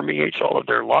permeates all of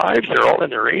their lives. They're all in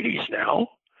their 80s now.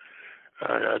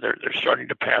 They're starting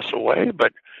to pass away,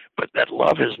 but that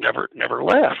love has never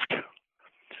left.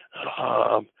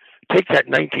 Take that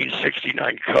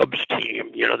 1969 Cubs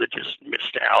team, that just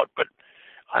missed out. But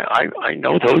I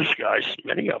know those guys,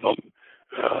 many of them,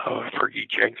 Fergie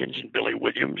Jenkins and Billy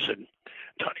Williams and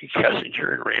Tony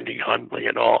Kessinger and Randy Hundley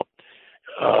and all.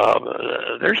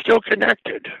 They're still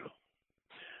connected.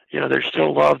 There's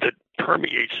still love that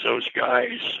permeates those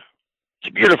guys. It's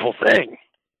a beautiful thing.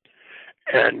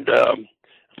 And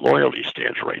loyalty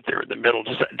stands right there in the middle.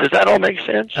 Does that all make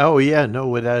sense? Oh yeah,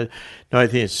 no, I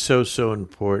think it's so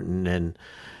important, and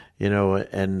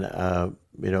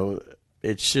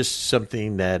it's just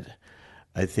something that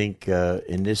I think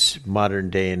in this modern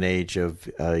day and age of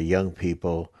young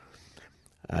people,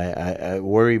 I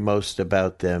worry most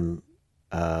about them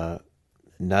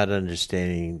not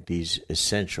understanding these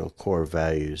essential core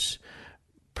values.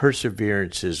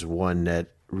 Perseverance is one that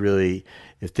really,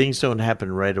 if things don't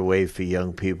happen right away for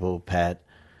young people, Pat,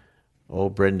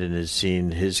 old Brendan has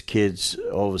seen his kids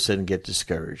all of a sudden get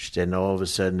discouraged, and all of a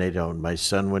sudden they don't. My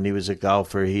son, when he was a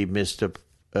golfer, he hit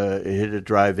a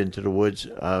drive into the woods.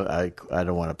 I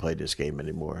don't want to play this game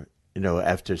anymore.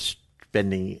 After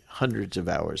spending hundreds of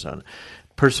hours on it.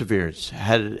 Perseverance.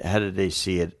 How did they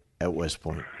see it at West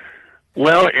Point?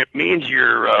 Well, it means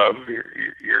you're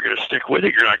going to stick with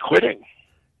it. You're not quitting.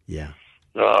 Yeah.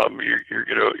 You're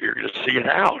gonna see it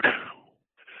out.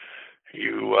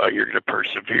 You're gonna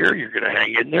persevere. You're gonna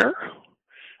hang in there.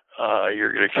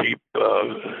 You're gonna keep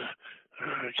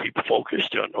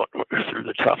focused through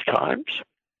the tough times.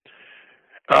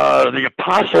 The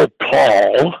Apostle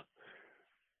Paul,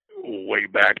 way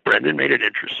back, Brendan, made an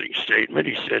interesting statement.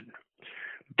 He said,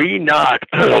 "Be not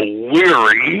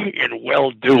weary in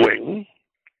well-doing,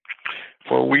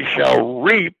 for we shall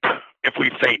reap if we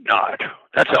faint not."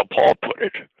 That's how Paul put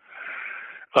it.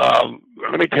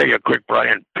 Let me tell you a quick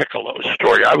Brian Piccolo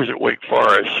story. I was at Wake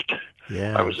Forest.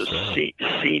 Yeah, I was a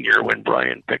senior when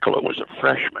Brian Piccolo was a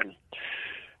freshman.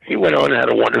 he went on and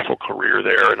had a wonderful career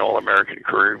there, an All-American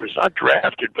career. He was not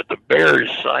drafted, but the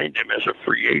Bears signed him as a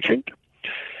free agent.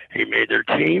 He made their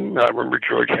team. I remember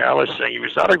George Halas saying he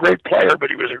was not a great player, but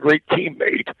he was a great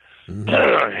teammate.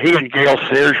 Mm-hmm. He and Gale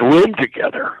Sayers roomed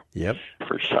together. Yep.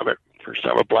 First time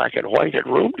a Black and White had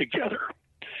roomed together.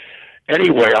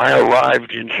 Anyway, I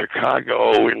arrived in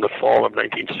Chicago in the fall of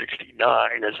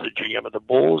 1969 as the GM of the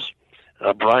Bulls.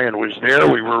 Brian was there.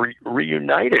 We were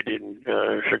reunited in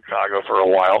Chicago for a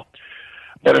while.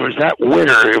 But it was that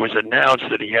winter, it was announced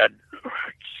that he had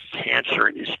cancer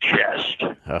in his chest.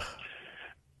 Ugh.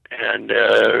 And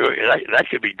that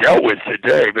could be dealt with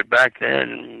today, but back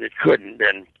then it couldn't.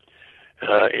 And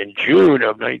in June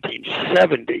of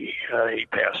 1970, he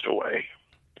passed away,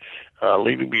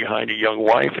 leaving behind a young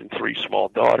wife and 3 small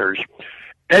daughters.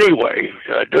 Anyway,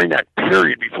 during that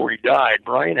period before he died,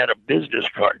 Brian had a business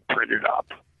card printed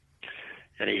up,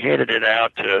 and he handed it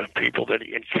out to people that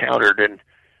he encountered, and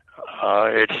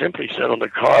it simply said on the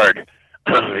card,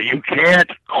 "You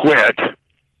can't quit.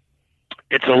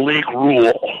 It's a league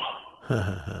rule."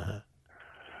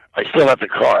 I still have the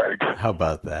card. How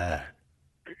about that?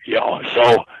 Yeah,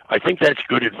 so I think that's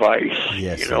good advice.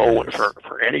 Yes,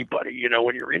 for anybody. You know,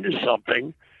 when you're into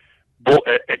something,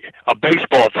 a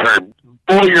baseball term,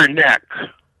 bull your neck.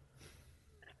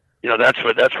 You know, that's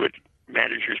what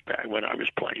managers back when I was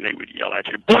playing, they would yell at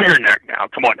you, "Bull your neck now!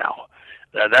 Come on now!"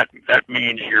 That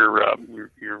means you're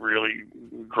really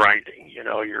grinding. You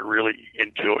know, you're really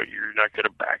into it. You're not going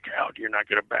to back out. You're not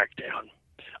going to back down.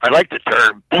 I like the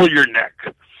term "bull your neck."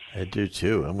 I do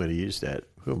too. I'm going to use that.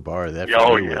 We're going to borrow that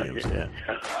from you, Williams. Yeah.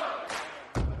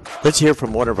 Let's hear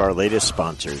from one of our latest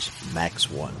sponsors, Max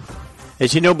One.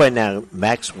 As you know by now,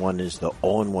 Max One is the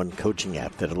all-in-one coaching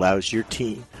app that allows your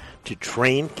team to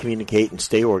train, communicate, and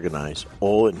stay organized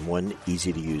all in one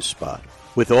easy-to-use spot.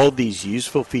 With all these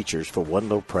useful features for one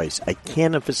low price, I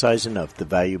can't emphasize enough the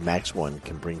value Max One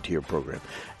can bring to your program,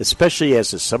 especially as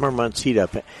the summer months heat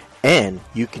up and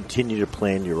you continue to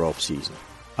plan your off-season.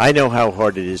 I know how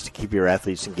hard it is to keep your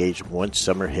athletes engaged once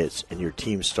summer hits and your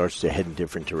team starts to head in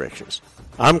different directions.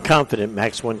 I'm confident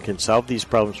Max One can solve these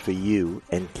problems for you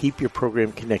and keep your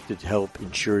program connected to help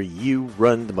ensure you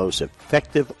run the most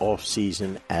effective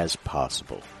off-season as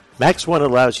possible. Max One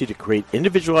allows you to create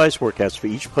individualized workouts for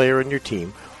each player on your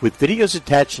team with videos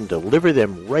attached and deliver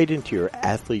them right into your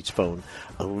athlete's phone,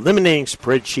 eliminating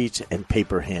spreadsheets and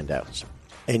paper handouts.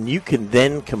 And you can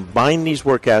then combine these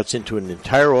workouts into an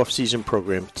entire off-season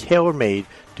program tailor-made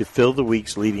to fill the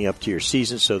weeks leading up to your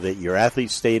season so that your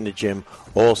athletes stay in the gym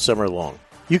all summer long.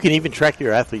 You can even track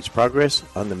your athletes' progress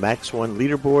on the Max One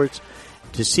leaderboards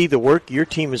to see the work your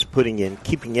team is putting in,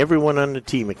 keeping everyone on the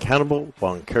team accountable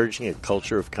while encouraging a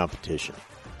culture of competition.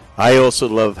 I also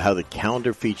love how the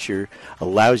calendar feature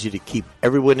allows you to keep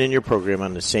everyone in your program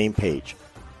on the same page.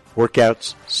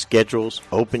 Workouts, schedules,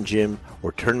 open gym,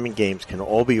 or tournament games can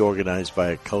all be organized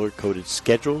via color-coded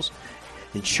schedules,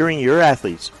 ensuring your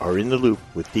athletes are in the loop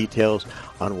with details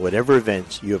on whatever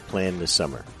events you have planned this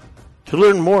summer. To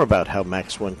learn more about how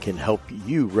Max One can help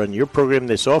you run your program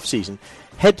this off-season,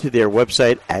 head to their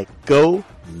website at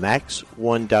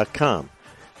gomax1.com.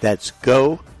 That's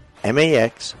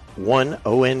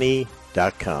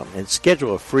gomax1one.com and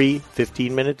schedule a free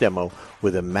 15-minute demo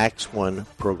with a Max One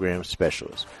program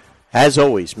specialist. As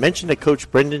always, mention that Coach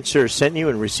Brendan Suhr sent you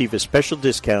and receive a special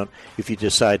discount if you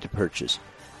decide to purchase.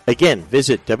 Again,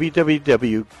 visit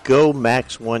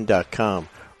www.gomax1.com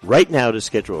right now to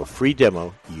schedule a free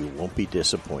demo. You won't be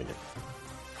disappointed.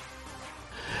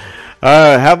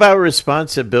 How about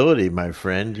responsibility, my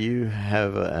friend? You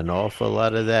have an awful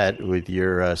lot of that with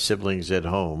your siblings at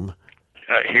home.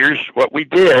 Here's what we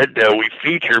did. We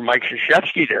feature Mike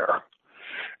Krzyzewski there.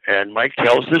 And Mike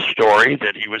tells the story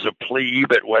that he was a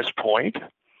plebe at West Point,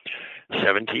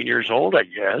 17 years old, I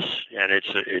guess. And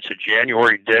it's a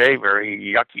January day, very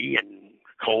yucky and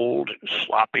cold and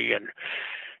sloppy. And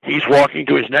he's walking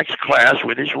to his next class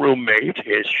with his roommate.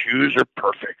 His shoes are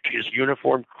perfect. His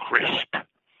uniform crisp.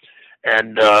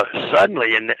 And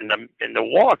suddenly, in the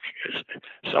walk,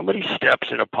 somebody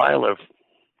steps in a pile of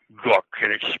gook,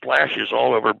 and it splashes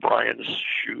all over Brian's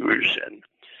shoes. And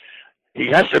he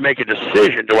has to make a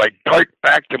decision. Do I dart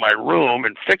back to my room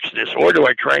and fix this, or do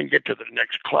I try and get to the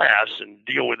next class and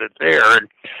deal with it there? And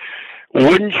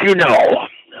wouldn't you know,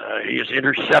 he is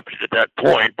intercepted at that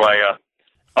point by a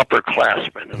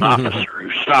upperclassman, an officer,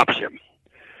 who stops him,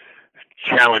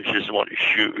 challenges him on his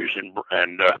shoes,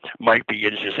 and Mike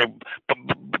begins to say,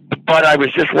 but I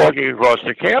was just walking across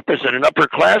the campus, and an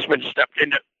upperclassman stepped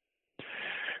in,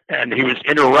 and he was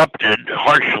interrupted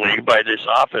harshly by this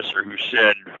officer who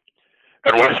said,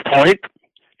 "At West Point,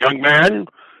 young man,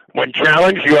 When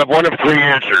challenged, you have one of three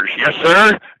answers: yes,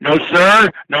 sir; no, sir;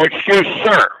 no excuse,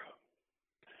 sir.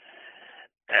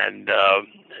 And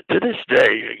to this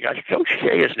day, Coach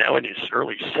K is now in his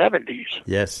early 70s.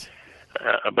 Yes.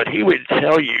 But he would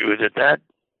tell you that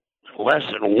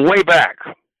lesson way back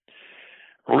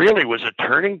really was a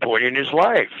turning point in his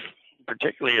life,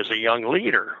 particularly as a young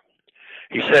leader.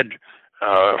 He said,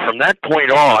 from that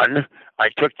point on, I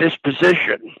took this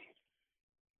position.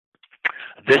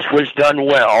 This was done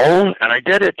well, and I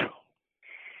did it.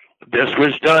 This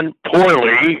was done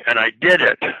poorly, and I did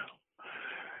it.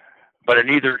 But in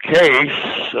either case,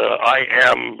 I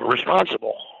am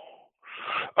responsible.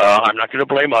 I'm not going to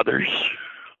blame others.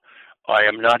 I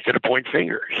am not going to point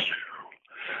fingers.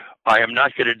 I am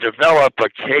not going to develop a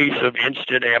case of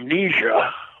instant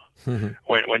amnesia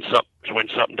when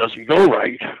something doesn't go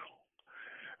right.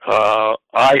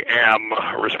 I am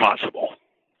responsible.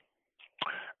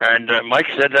 And Mike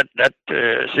said that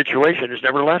situation has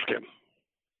never left him.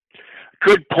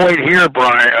 Good point here,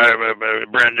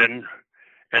 Brendan,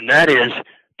 and that is,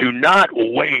 do not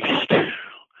waste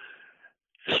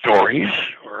stories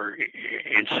or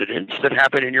incidents that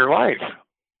happen in your life.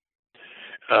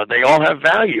 They all have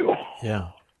value. Yeah.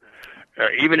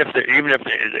 Even if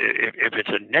it's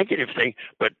a negative thing,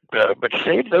 but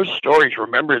save those stories.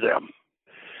 Remember them,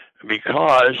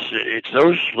 because it's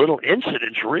those little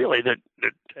incidents really that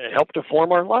help to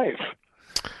form our life.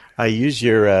 I use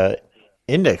your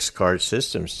index card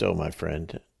system still, my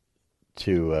friend,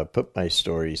 to put my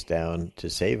stories down to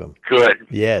save them. Good.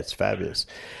 Yeah, it's fabulous.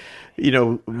 You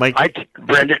know, Mike.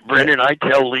 Brendan, I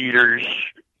tell leaders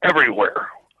everywhere,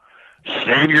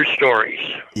 save your stories.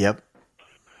 Yep.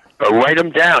 Write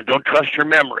them down. Don't trust your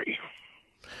memory.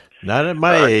 Not at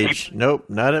my age. Nope,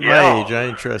 not at my age. I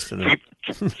ain't trusting them.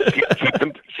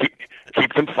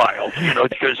 Keep them filed. You know,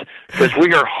 because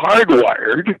we are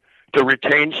hardwired to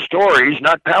retain stories,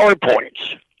 not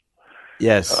PowerPoints.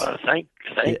 Yes. Thank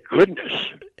goodness.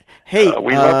 Hey,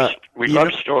 we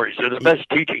love stories. They're the best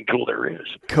teaching tool there is.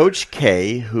 Coach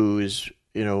K, who's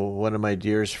one of my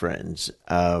dearest friends.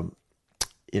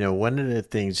 One of the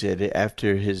things that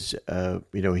after his,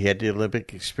 he had the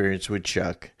Olympic experience with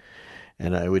Chuck,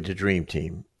 and with the Dream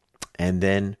Team, and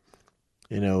then,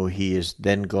 he is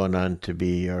then gone on to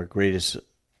be our greatest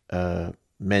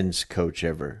men's coach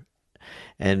ever.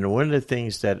 And one of the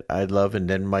things that I love, and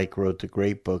then Mike wrote the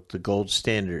great book, The Gold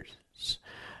Standards,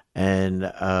 and,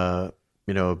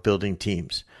 building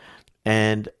teams.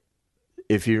 And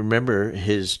if you remember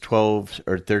his 12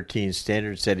 or 13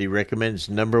 standards that he recommends,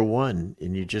 number one,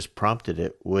 and you just prompted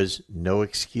it, was no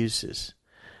excuses.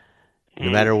 No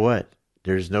matter what,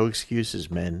 there's no excuses,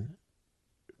 men.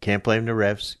 Can't blame the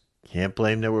refs. Can't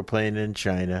blame that we're playing in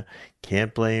China.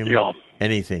 Can't blame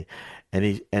anything. And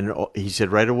he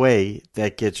said right away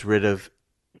that gets rid of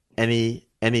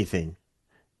anything.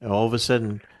 And all of a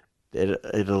sudden,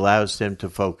 it allows them to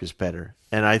focus better.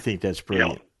 And I think that's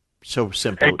brilliant. Yeah. So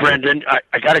simple. Hey, Brendan,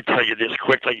 I got to tell you this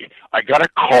quickly. I got a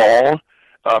call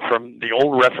from the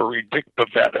old referee, Dick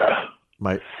Bavetta.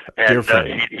 My dear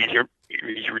friend.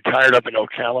 He's retired up in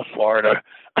Ocala, Florida.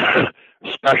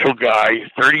 Special guy,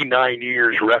 39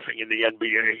 years reffing in the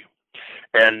NBA.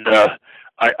 And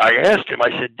I asked him, I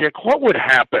said, Dick, what would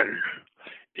happen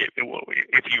if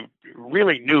you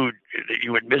really knew that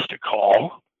you had missed a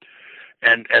call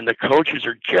and the coaches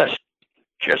are just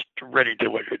ready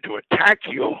to attack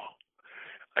you?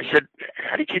 I said,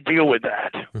 how did you deal with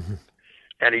that? Mm-hmm.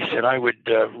 And he said, I would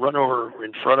run over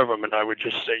in front of him and I would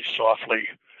just say softly,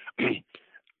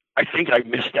 I think I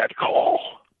missed that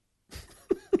call.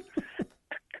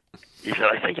 He said,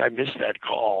 I think I missed that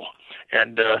call.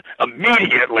 And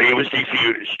immediately it was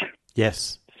defused.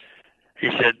 Yes.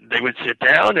 He said they would sit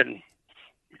down and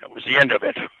it was the end of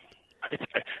it.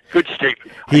 Good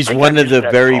statement. He's one of the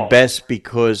very best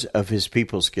because of his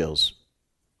people skills.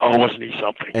 Oh, wasn't he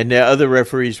something? And the other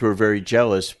referees were very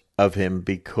jealous of him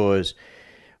because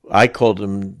I called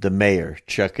him the mayor.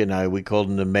 Chuck and I, we called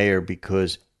him the mayor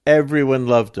because everyone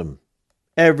loved him.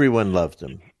 Everyone loved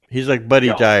him. He's like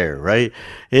Buddy Dyer, right?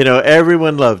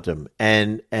 Everyone loved him.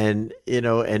 And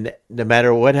no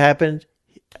matter what happened,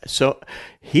 so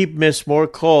he missed more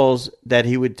calls that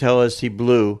he would tell us he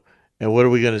blew. And what are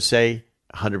we going to say?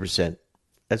 100%.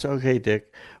 That's okay,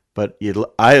 Dick. But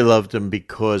I loved him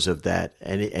because of that.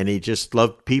 And he just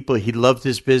loved people. He loved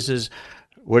his business.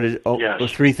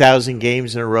 3,000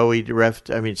 games in a row he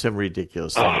reffed. I mean, some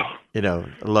ridiculous thing.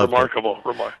 Remarkable.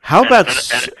 How about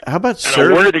service? A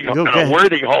worthy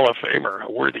Hall of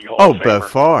Famer. By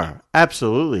far.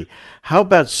 Absolutely. How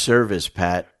about service,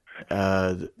 Pat?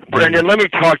 Brendan, let me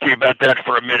talk to you about that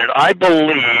for a minute. I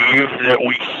believe that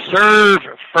we serve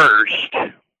first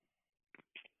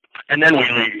and then we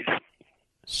lead.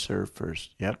 Serve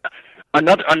first. Yep.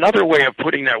 Another way of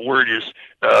putting that word is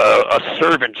a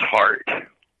servant's heart.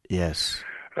 Yes.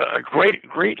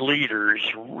 Great leaders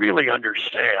really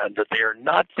understand that they are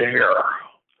not there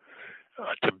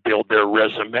to build their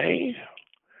resume,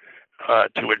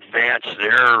 to advance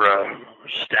their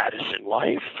status in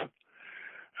life,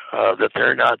 that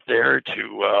they're not there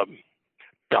to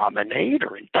dominate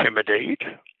or intimidate,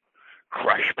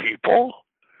 crush people.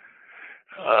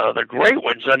 The great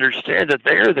ones understand that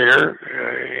they're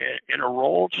there in a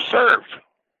role to serve.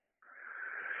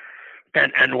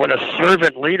 And when a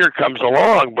servant leader comes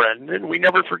along, Brendan, we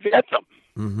never forget them.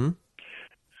 Mm-hmm.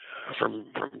 From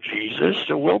Jesus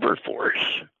to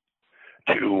Wilberforce,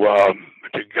 to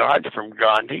God, from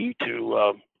Gandhi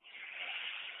to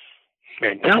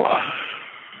Mandela,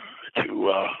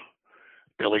 to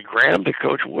Billy Graham, to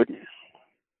Coach Wooden,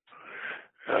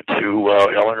 to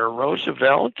Eleanor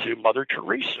Roosevelt, to Mother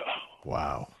Teresa.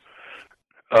 Wow.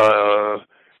 From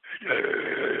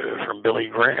Billy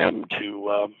Graham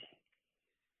to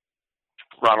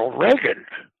Ronald Reagan.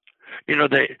 You know,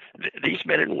 these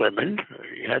men and women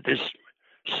had this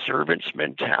servant's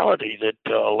mentality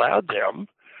that allowed them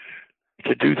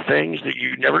to do things that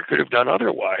you never could have done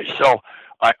otherwise. So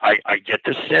I get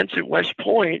the sense at West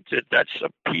Point that that's a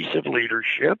piece of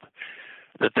leadership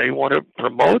that they want to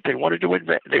promote. They wanted to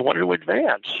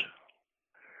advance.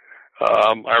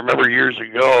 I remember years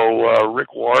ago,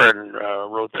 Rick Warren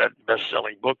wrote that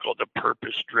best-selling book called The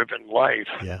Purpose-Driven Life.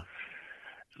 Yeah.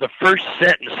 The first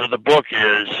sentence of the book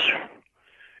is,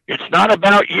 "It's not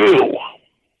about you."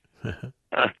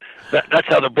 That's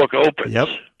how the book opens. Yep.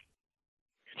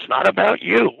 It's not about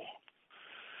you.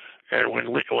 And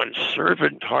when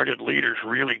servant-hearted leaders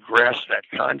really grasp that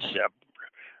concept,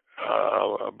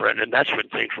 Brendan, that's when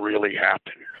things really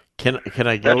happen. Can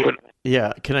I go?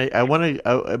 Yeah. Can I? I want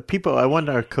to people. I want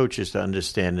our coaches to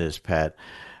understand this, Pat.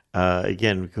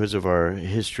 Again, because of our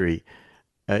history,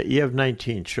 you have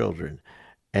 19 children,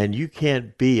 and you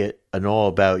can't be an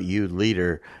all-about-you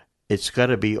leader. It's got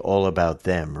to be all about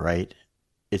them, right?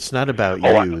 It's not about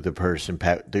you, the person,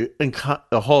 Pat.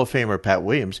 The Hall of Famer Pat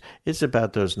Williams. It's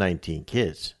about those 19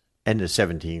 kids and the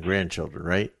 17 grandchildren,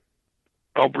 right?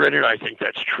 Oh, Brendan, I think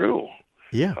that's true.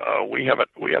 Yeah. We have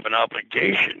an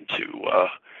obligation to,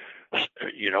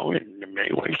 in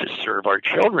many ways, to serve our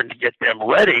children, to get them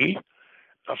ready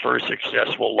for a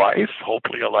successful life,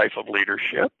 hopefully a life of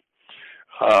leadership.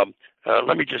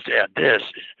 Let me just add this.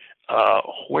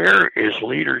 Where is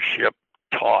leadership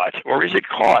taught, or is it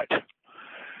caught?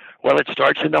 Well, it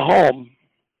starts in the home,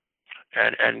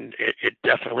 and it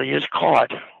definitely is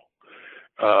caught.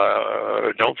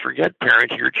 Don't forget,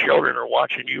 parents, your children are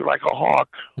watching you like a hawk.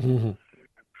 Mm-hmm.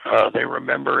 They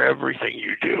remember everything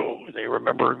you do. They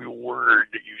remember every word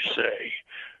that you say.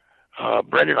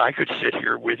 Brendan, I could sit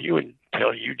here with you and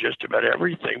tell you just about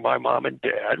everything my mom and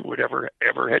dad would ever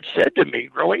had said to me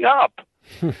growing up.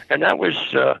 And that was,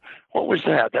 what was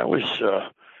that? That was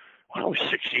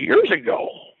 60 years ago.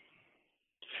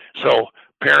 So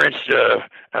parents, and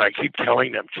I keep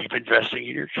telling them, keep investing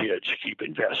in your kids, keep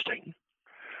investing.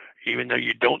 Even though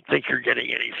you don't think you're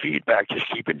getting any feedback, just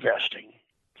keep investing.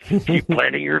 keep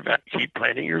planting your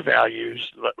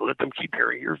values. Let them keep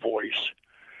hearing your voice.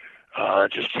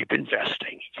 Just keep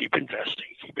investing.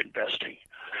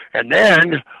 And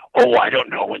then, I don't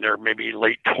know, when they're maybe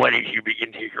late 20s, you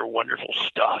begin to hear wonderful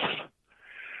stuff.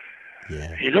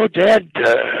 Yeah. You know, Dad,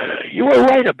 you were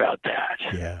right about that.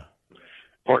 Yeah.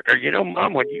 Or,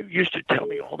 Mom, when you used to tell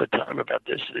me all the time about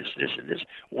this, and this,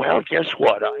 well, guess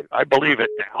what? I believe it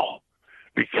now.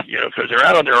 Because they're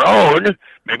out on their own.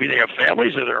 Maybe they have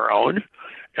families of their own.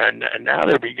 And now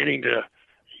they're beginning to,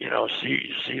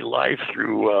 see life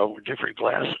through different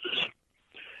glasses.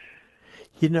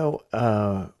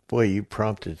 Boy, you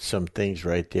prompted some things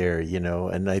right there,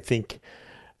 and I think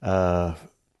that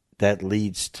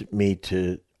leads me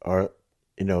to our,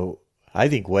 I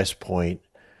think West Point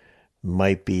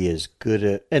might be as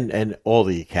good and all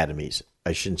the academies.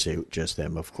 I shouldn't say just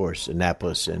them, of course,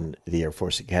 Annapolis and the Air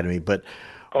Force Academy, but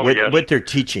what they're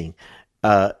teaching,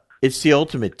 it's the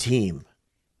ultimate team,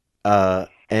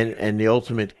 and the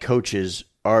ultimate coaches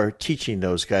are teaching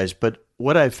those guys. But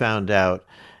what I found out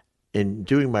in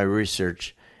doing my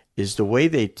research is the way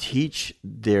they teach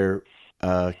their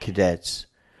cadets,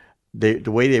 the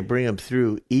way they bring them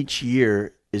through each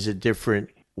year is a different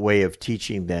way of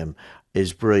teaching them,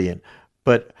 is brilliant.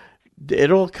 But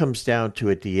it all comes down to,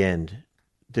 at the end,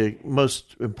 the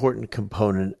most important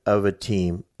component of a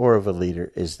team or of a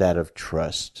leader is that of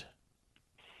trust.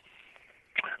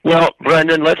 Well,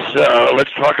 Brendan, let's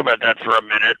talk about that for a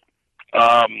minute.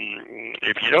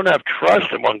 If you don't have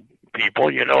trust among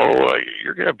people, you're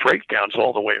going to have breakdowns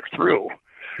all the way through.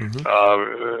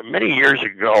 Many years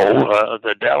ago,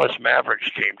 the Dallas Mavericks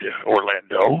came to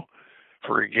Orlando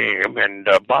for a game, and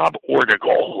Bob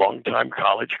Ordigal, longtime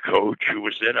college coach who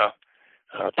was then a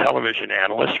television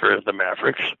analyst for the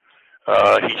Mavericks,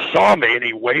 he saw me and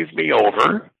he waved me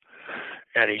over,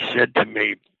 and he said to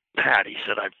me, Pat, he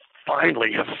said, I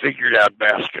finally have figured out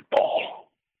basketball.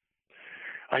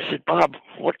 I said, Bob,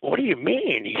 what do you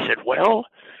mean? He said, well,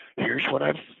 here's what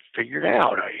I've figured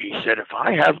out. He said, if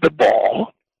I have the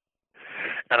ball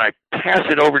and I pass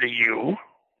it over to you,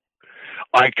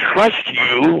 I trust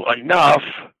you enough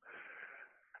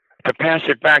to pass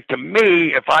it back to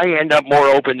me if I end up more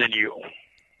open than you.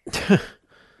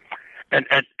 and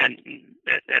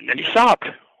then he stopped.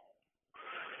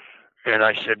 And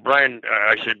I said, Brendan,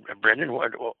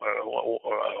 what,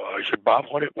 I said, Bob,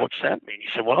 what's that mean? He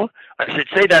said, well, I said,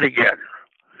 say that again.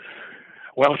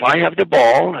 Well, if I have the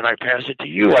ball and I pass it to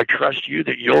you, I trust you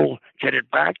that you'll get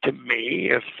it back to me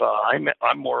if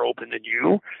I'm more open than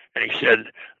you. And he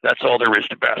said, that's all there is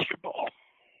to basketball.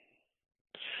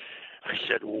 I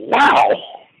said, wow.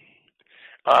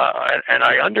 And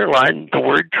I underlined the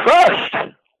word trust.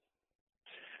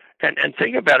 And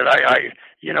think about it.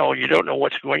 You don't know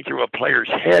what's going through a player's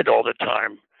head all the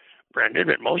time, Brendan,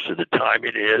 but most of the time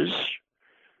it is,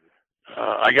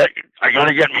 I got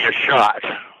to get me a shot.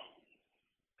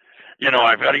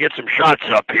 I've got to get some shots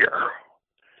up here.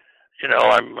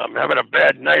 I'm having a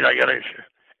bad night.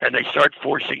 And they start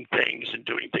forcing things and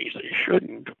doing things they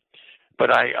shouldn't.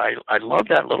 But I love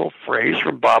that little phrase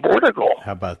from Bob Ordigal.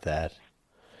 How about that?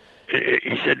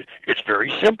 He said, it's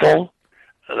very simple.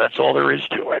 That's all there is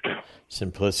to it.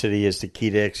 Simplicity is the key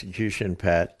to execution,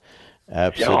 Pat.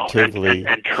 Absolutely.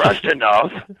 And trust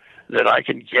enough that I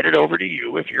can get it over to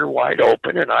you if you're wide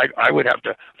open, and I would have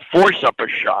to force up a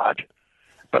shot,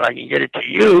 but I can get it to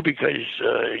you because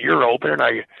you're open,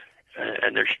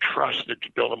 and there's trust that's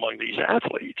built among these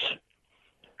athletes.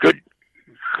 Good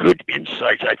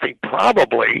insights, I think,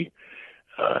 probably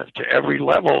to every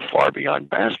level far beyond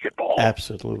basketball.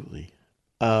 Absolutely.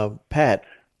 Pat,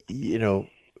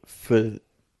 for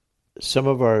some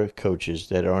of our coaches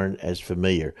that aren't as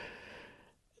familiar,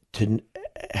 to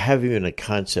have even a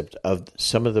concept of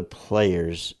some of the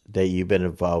players that you've been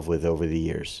involved with over the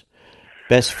years.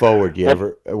 Best forward you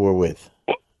ever were with?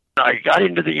 I got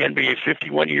into the NBA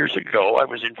 51 years ago. I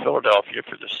was in Philadelphia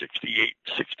for the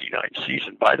 68-69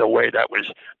 season. By the way, that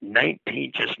was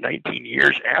 19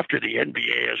 years after the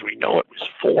NBA as we know it was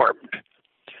formed.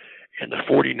 In the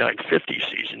 49-50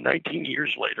 season, 19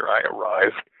 years later, I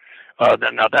arrived.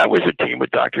 Now, that was a team with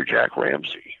Dr. Jack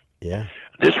Ramsey. Yeah.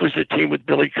 This was a team with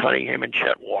Billy Cunningham and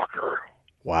Chet Walker.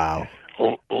 Wow.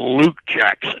 Luke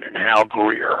Jackson and Hal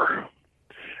Greer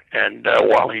and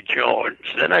Wally Jones.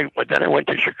 Then I went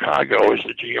to Chicago as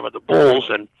the GM of the Bulls,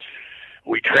 and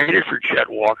we traded for Chet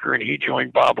Walker, and he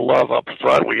joined Bob Love up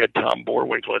front. We had Tom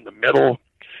Borwinkle in the middle.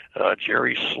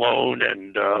 Jerry Sloan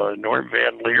and Norm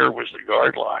Van Leer was the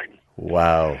guard line.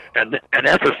 Wow. And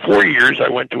after 4 years, I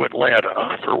went to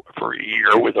Atlanta for a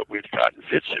year with Cotton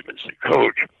Fitzsimmons, the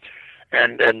coach.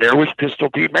 And there was Pistol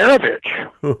Pete Maravich.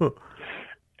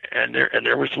 and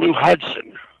there was Lou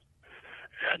Hudson.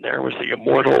 And there was the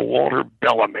immortal Walter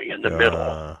Bellamy in the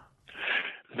middle.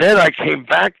 Then I came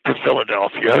back to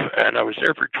Philadelphia, and I was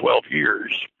there for 12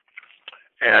 years.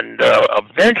 And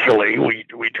eventually,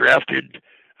 we drafted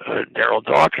Darryl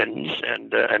Dawkins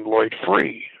and Lloyd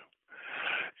Free.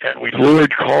 And we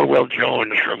lured Caldwell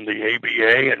Jones from the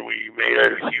ABA, and we made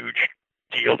a huge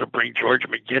deal to bring George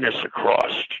McGinnis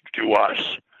across to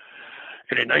us.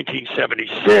 And in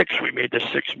 1976, we made the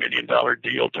 $6 million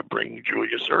deal to bring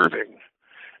Julius Erving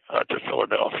to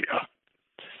Philadelphia.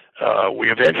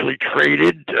 We eventually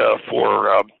traded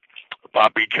for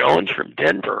Bobby Jones from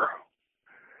Denver.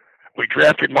 We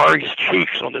drafted Maurice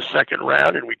Cheeks on the second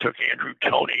round, and we took Andrew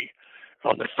Toney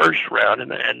on the first round.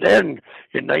 And then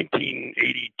in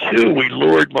 1982, we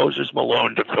lured Moses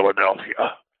Malone to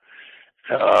Philadelphia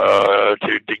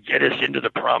to get us into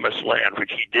the promised land,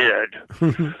 which he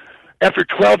did. After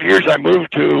 12 years, I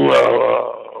moved to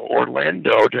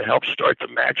Orlando to help start the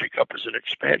Magic up as an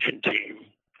expansion team.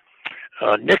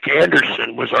 Nick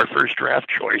Anderson was our first draft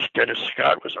choice. Dennis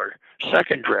Scott was our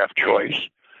second draft choice.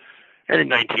 And in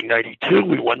 1992,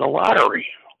 we won the lottery.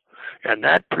 And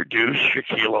that produced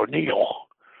Shaquille O'Neal.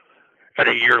 And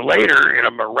a year later, in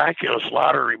a miraculous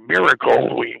lottery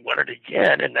miracle, we won it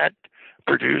again, and that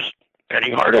produced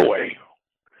Penny Hardaway.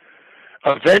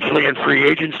 Eventually, in free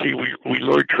agency, we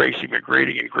lured Tracy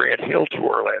McGrady and Grant Hill to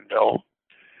Orlando.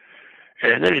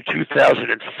 And then in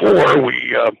 2004,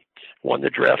 we won the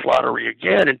draft lottery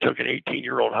again and took an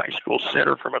 18-year-old high school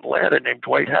center from Atlanta named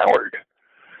Dwight Howard,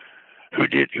 who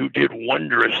did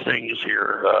wondrous things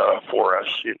here for us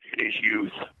in his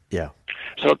youth. Yeah.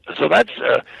 So that's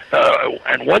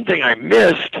and one thing I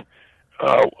missed,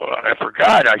 I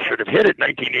forgot. I should have hit it.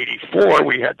 1984,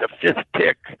 we had the 5th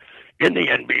pick in the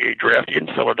NBA draft in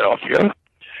Philadelphia,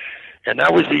 and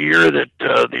that was the year that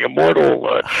the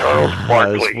immortal Charles Barkley.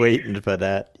 I was waiting for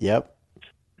that. Yep.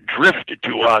 Drifted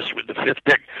to us with the 5th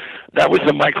pick. That was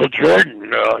the Michael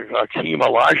Jordan, Hakeem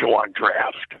Olajuwon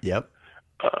draft. Yep.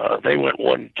 They went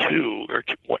 1-2 or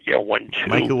 1-2.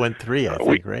 Michael went 3, I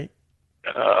think, right?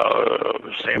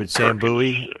 Sam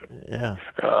Bowie, yeah.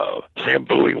 Sam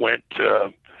Bowie went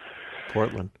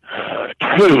Portland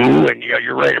 2, and yeah,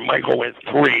 you're right. And Michael went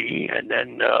 3, and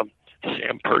then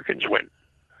Sam Perkins went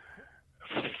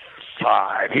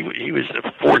 5. He was the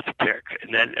 4th pick,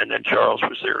 and then Charles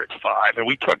was there at 5, and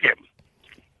we took him.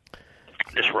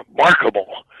 This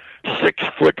remarkable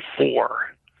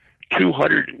 6'4",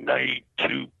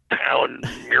 292-pound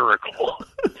miracle.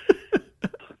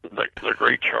 The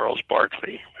great Charles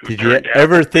Barkley. Did you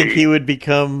ever think he would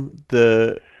become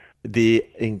the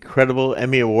incredible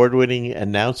Emmy Award-winning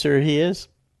announcer he is?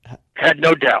 Had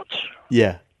no doubts.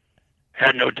 Yeah.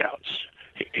 Had no doubts.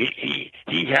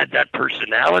 He had that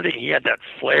personality. He had that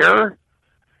flair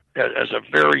as a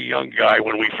very young guy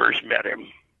when we first met him.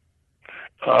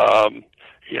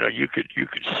 You could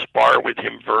spar with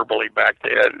him verbally back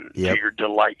then to your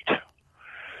delight.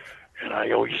 And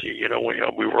I always,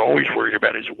 we were always worried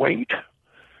about his weight.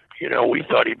 We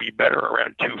thought he'd be better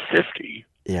around 250.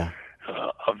 Yeah.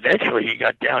 Eventually, he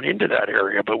got down into that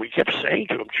area, but we kept saying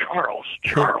to him,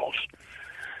 Charles,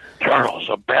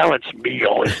 a balanced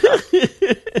meal is not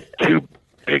 2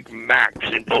 Big Macs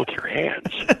in both your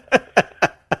hands.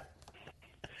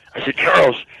 I said,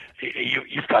 Charles,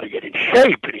 you've got to get in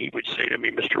shape. And he would say to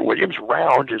me, Mr. Williams,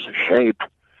 round is a shape.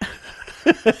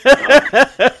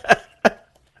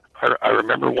 I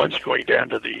remember once going down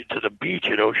to the beach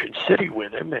at Ocean City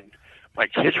with him, and my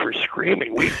kids were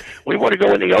screaming, we want to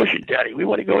go in the ocean, Daddy. We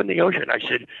want to go in the ocean. I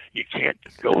said, you can't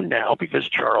go now because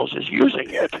Charles is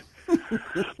using it.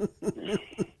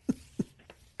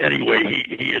 Anyway,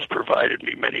 he has provided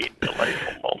me many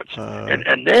delightful moments.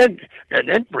 And then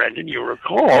Brendan, you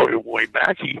recall, way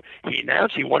back, he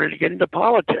announced he wanted to get into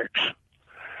politics.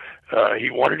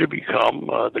 He wanted to become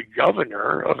the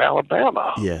governor of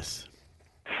Alabama. Yes.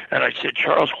 And I said,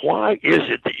 Charles, why is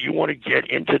it that you want to get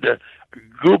into the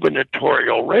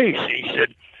gubernatorial race? And he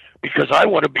said, because I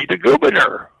want to be the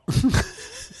governor,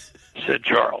 said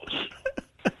Charles.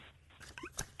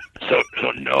 So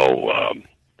no,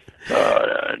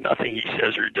 nothing he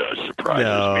says or does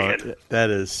surprises me. And, that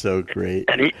is so great.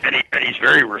 And he's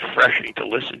very refreshing to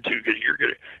listen to because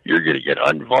you're gonna get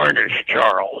unvarnished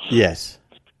Charles. Yes.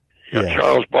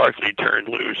 Charles Barkley turned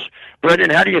loose. Brendan,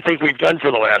 how do you think we've done for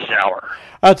the last hour?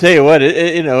 I'll tell you what,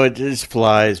 it just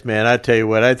flies, man. I tell you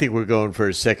what, I think we're going for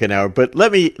a second hour. But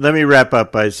let me wrap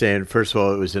up by saying, first of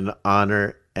all, it was an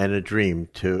honor and a dream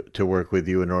to work with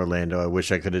you in Orlando. I wish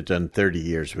I could have done 30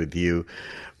 years with you.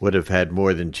 Would have had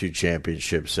more than 2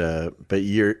 championships. But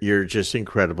you're just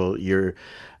incredible.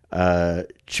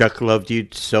 Chuck loved you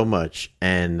so much,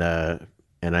 and I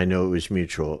know it was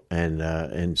mutual,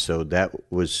 and so that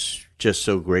was just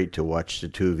so great to watch the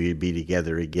two of you be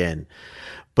together again.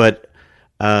 But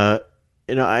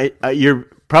you're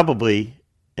probably,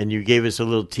 and you gave us a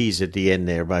little tease at the end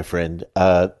there, my friend.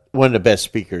 One of the best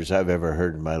speakers I've ever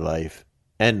heard in my life,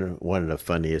 and one of the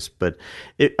funniest. But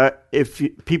if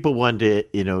people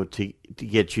wanted to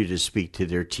get you to speak to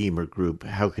their team or group,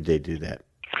 how could they do that?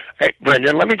 Hey,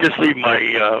 Brendan, let me just leave my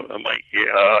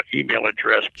email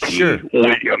address, Sure.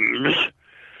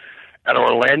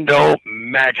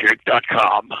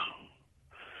 pwilliams@orlandomagic.com.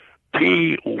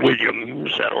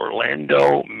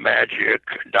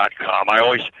 pwilliams@orlandomagic.com. I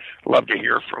always love to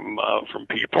hear from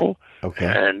people. Okay.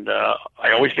 And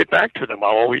I always get back to them.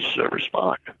 I'll always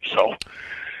respond. So.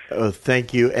 Oh,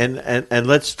 thank you. And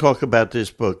let's talk about this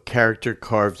book, Character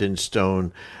Carved in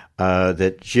Stone.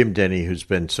 That Jim Denny, who's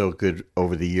been so good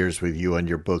over the years with you on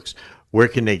your books, where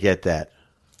can they get that?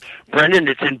 Brendan,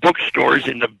 it's in bookstores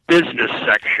in the business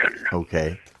section.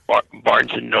 Okay.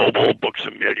 Barnes & Noble, Books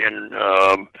A Million,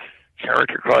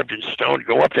 Character Carved in Stone.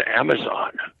 Go up to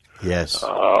Amazon. Yes.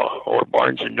 Or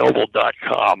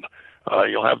barnesandnoble.com.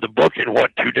 You'll have the book in,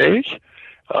 2 days?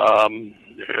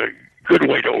 Good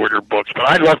way to order books. But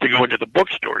I'd love to go into the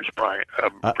bookstores, Brian.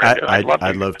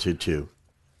 I'd love to, too.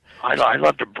 I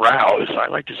love to browse. I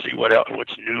like to see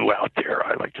what's new out there.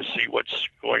 I like to see what's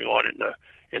going on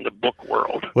in the book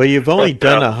world. Well, you've only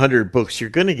done 100 books. You're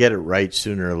going to get it right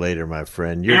sooner or later, my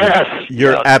friend.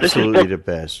 You're absolutely the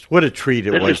best. What a treat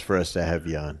it was for us to have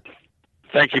you on.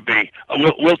 Thank you, B.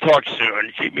 We'll talk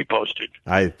soon. Keep me posted.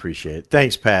 I appreciate it.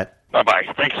 Thanks, Pat.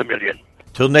 Bye-bye. Thanks a million.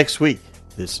 Till next week,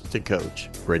 this is the coach,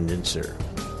 Brendan Suhr.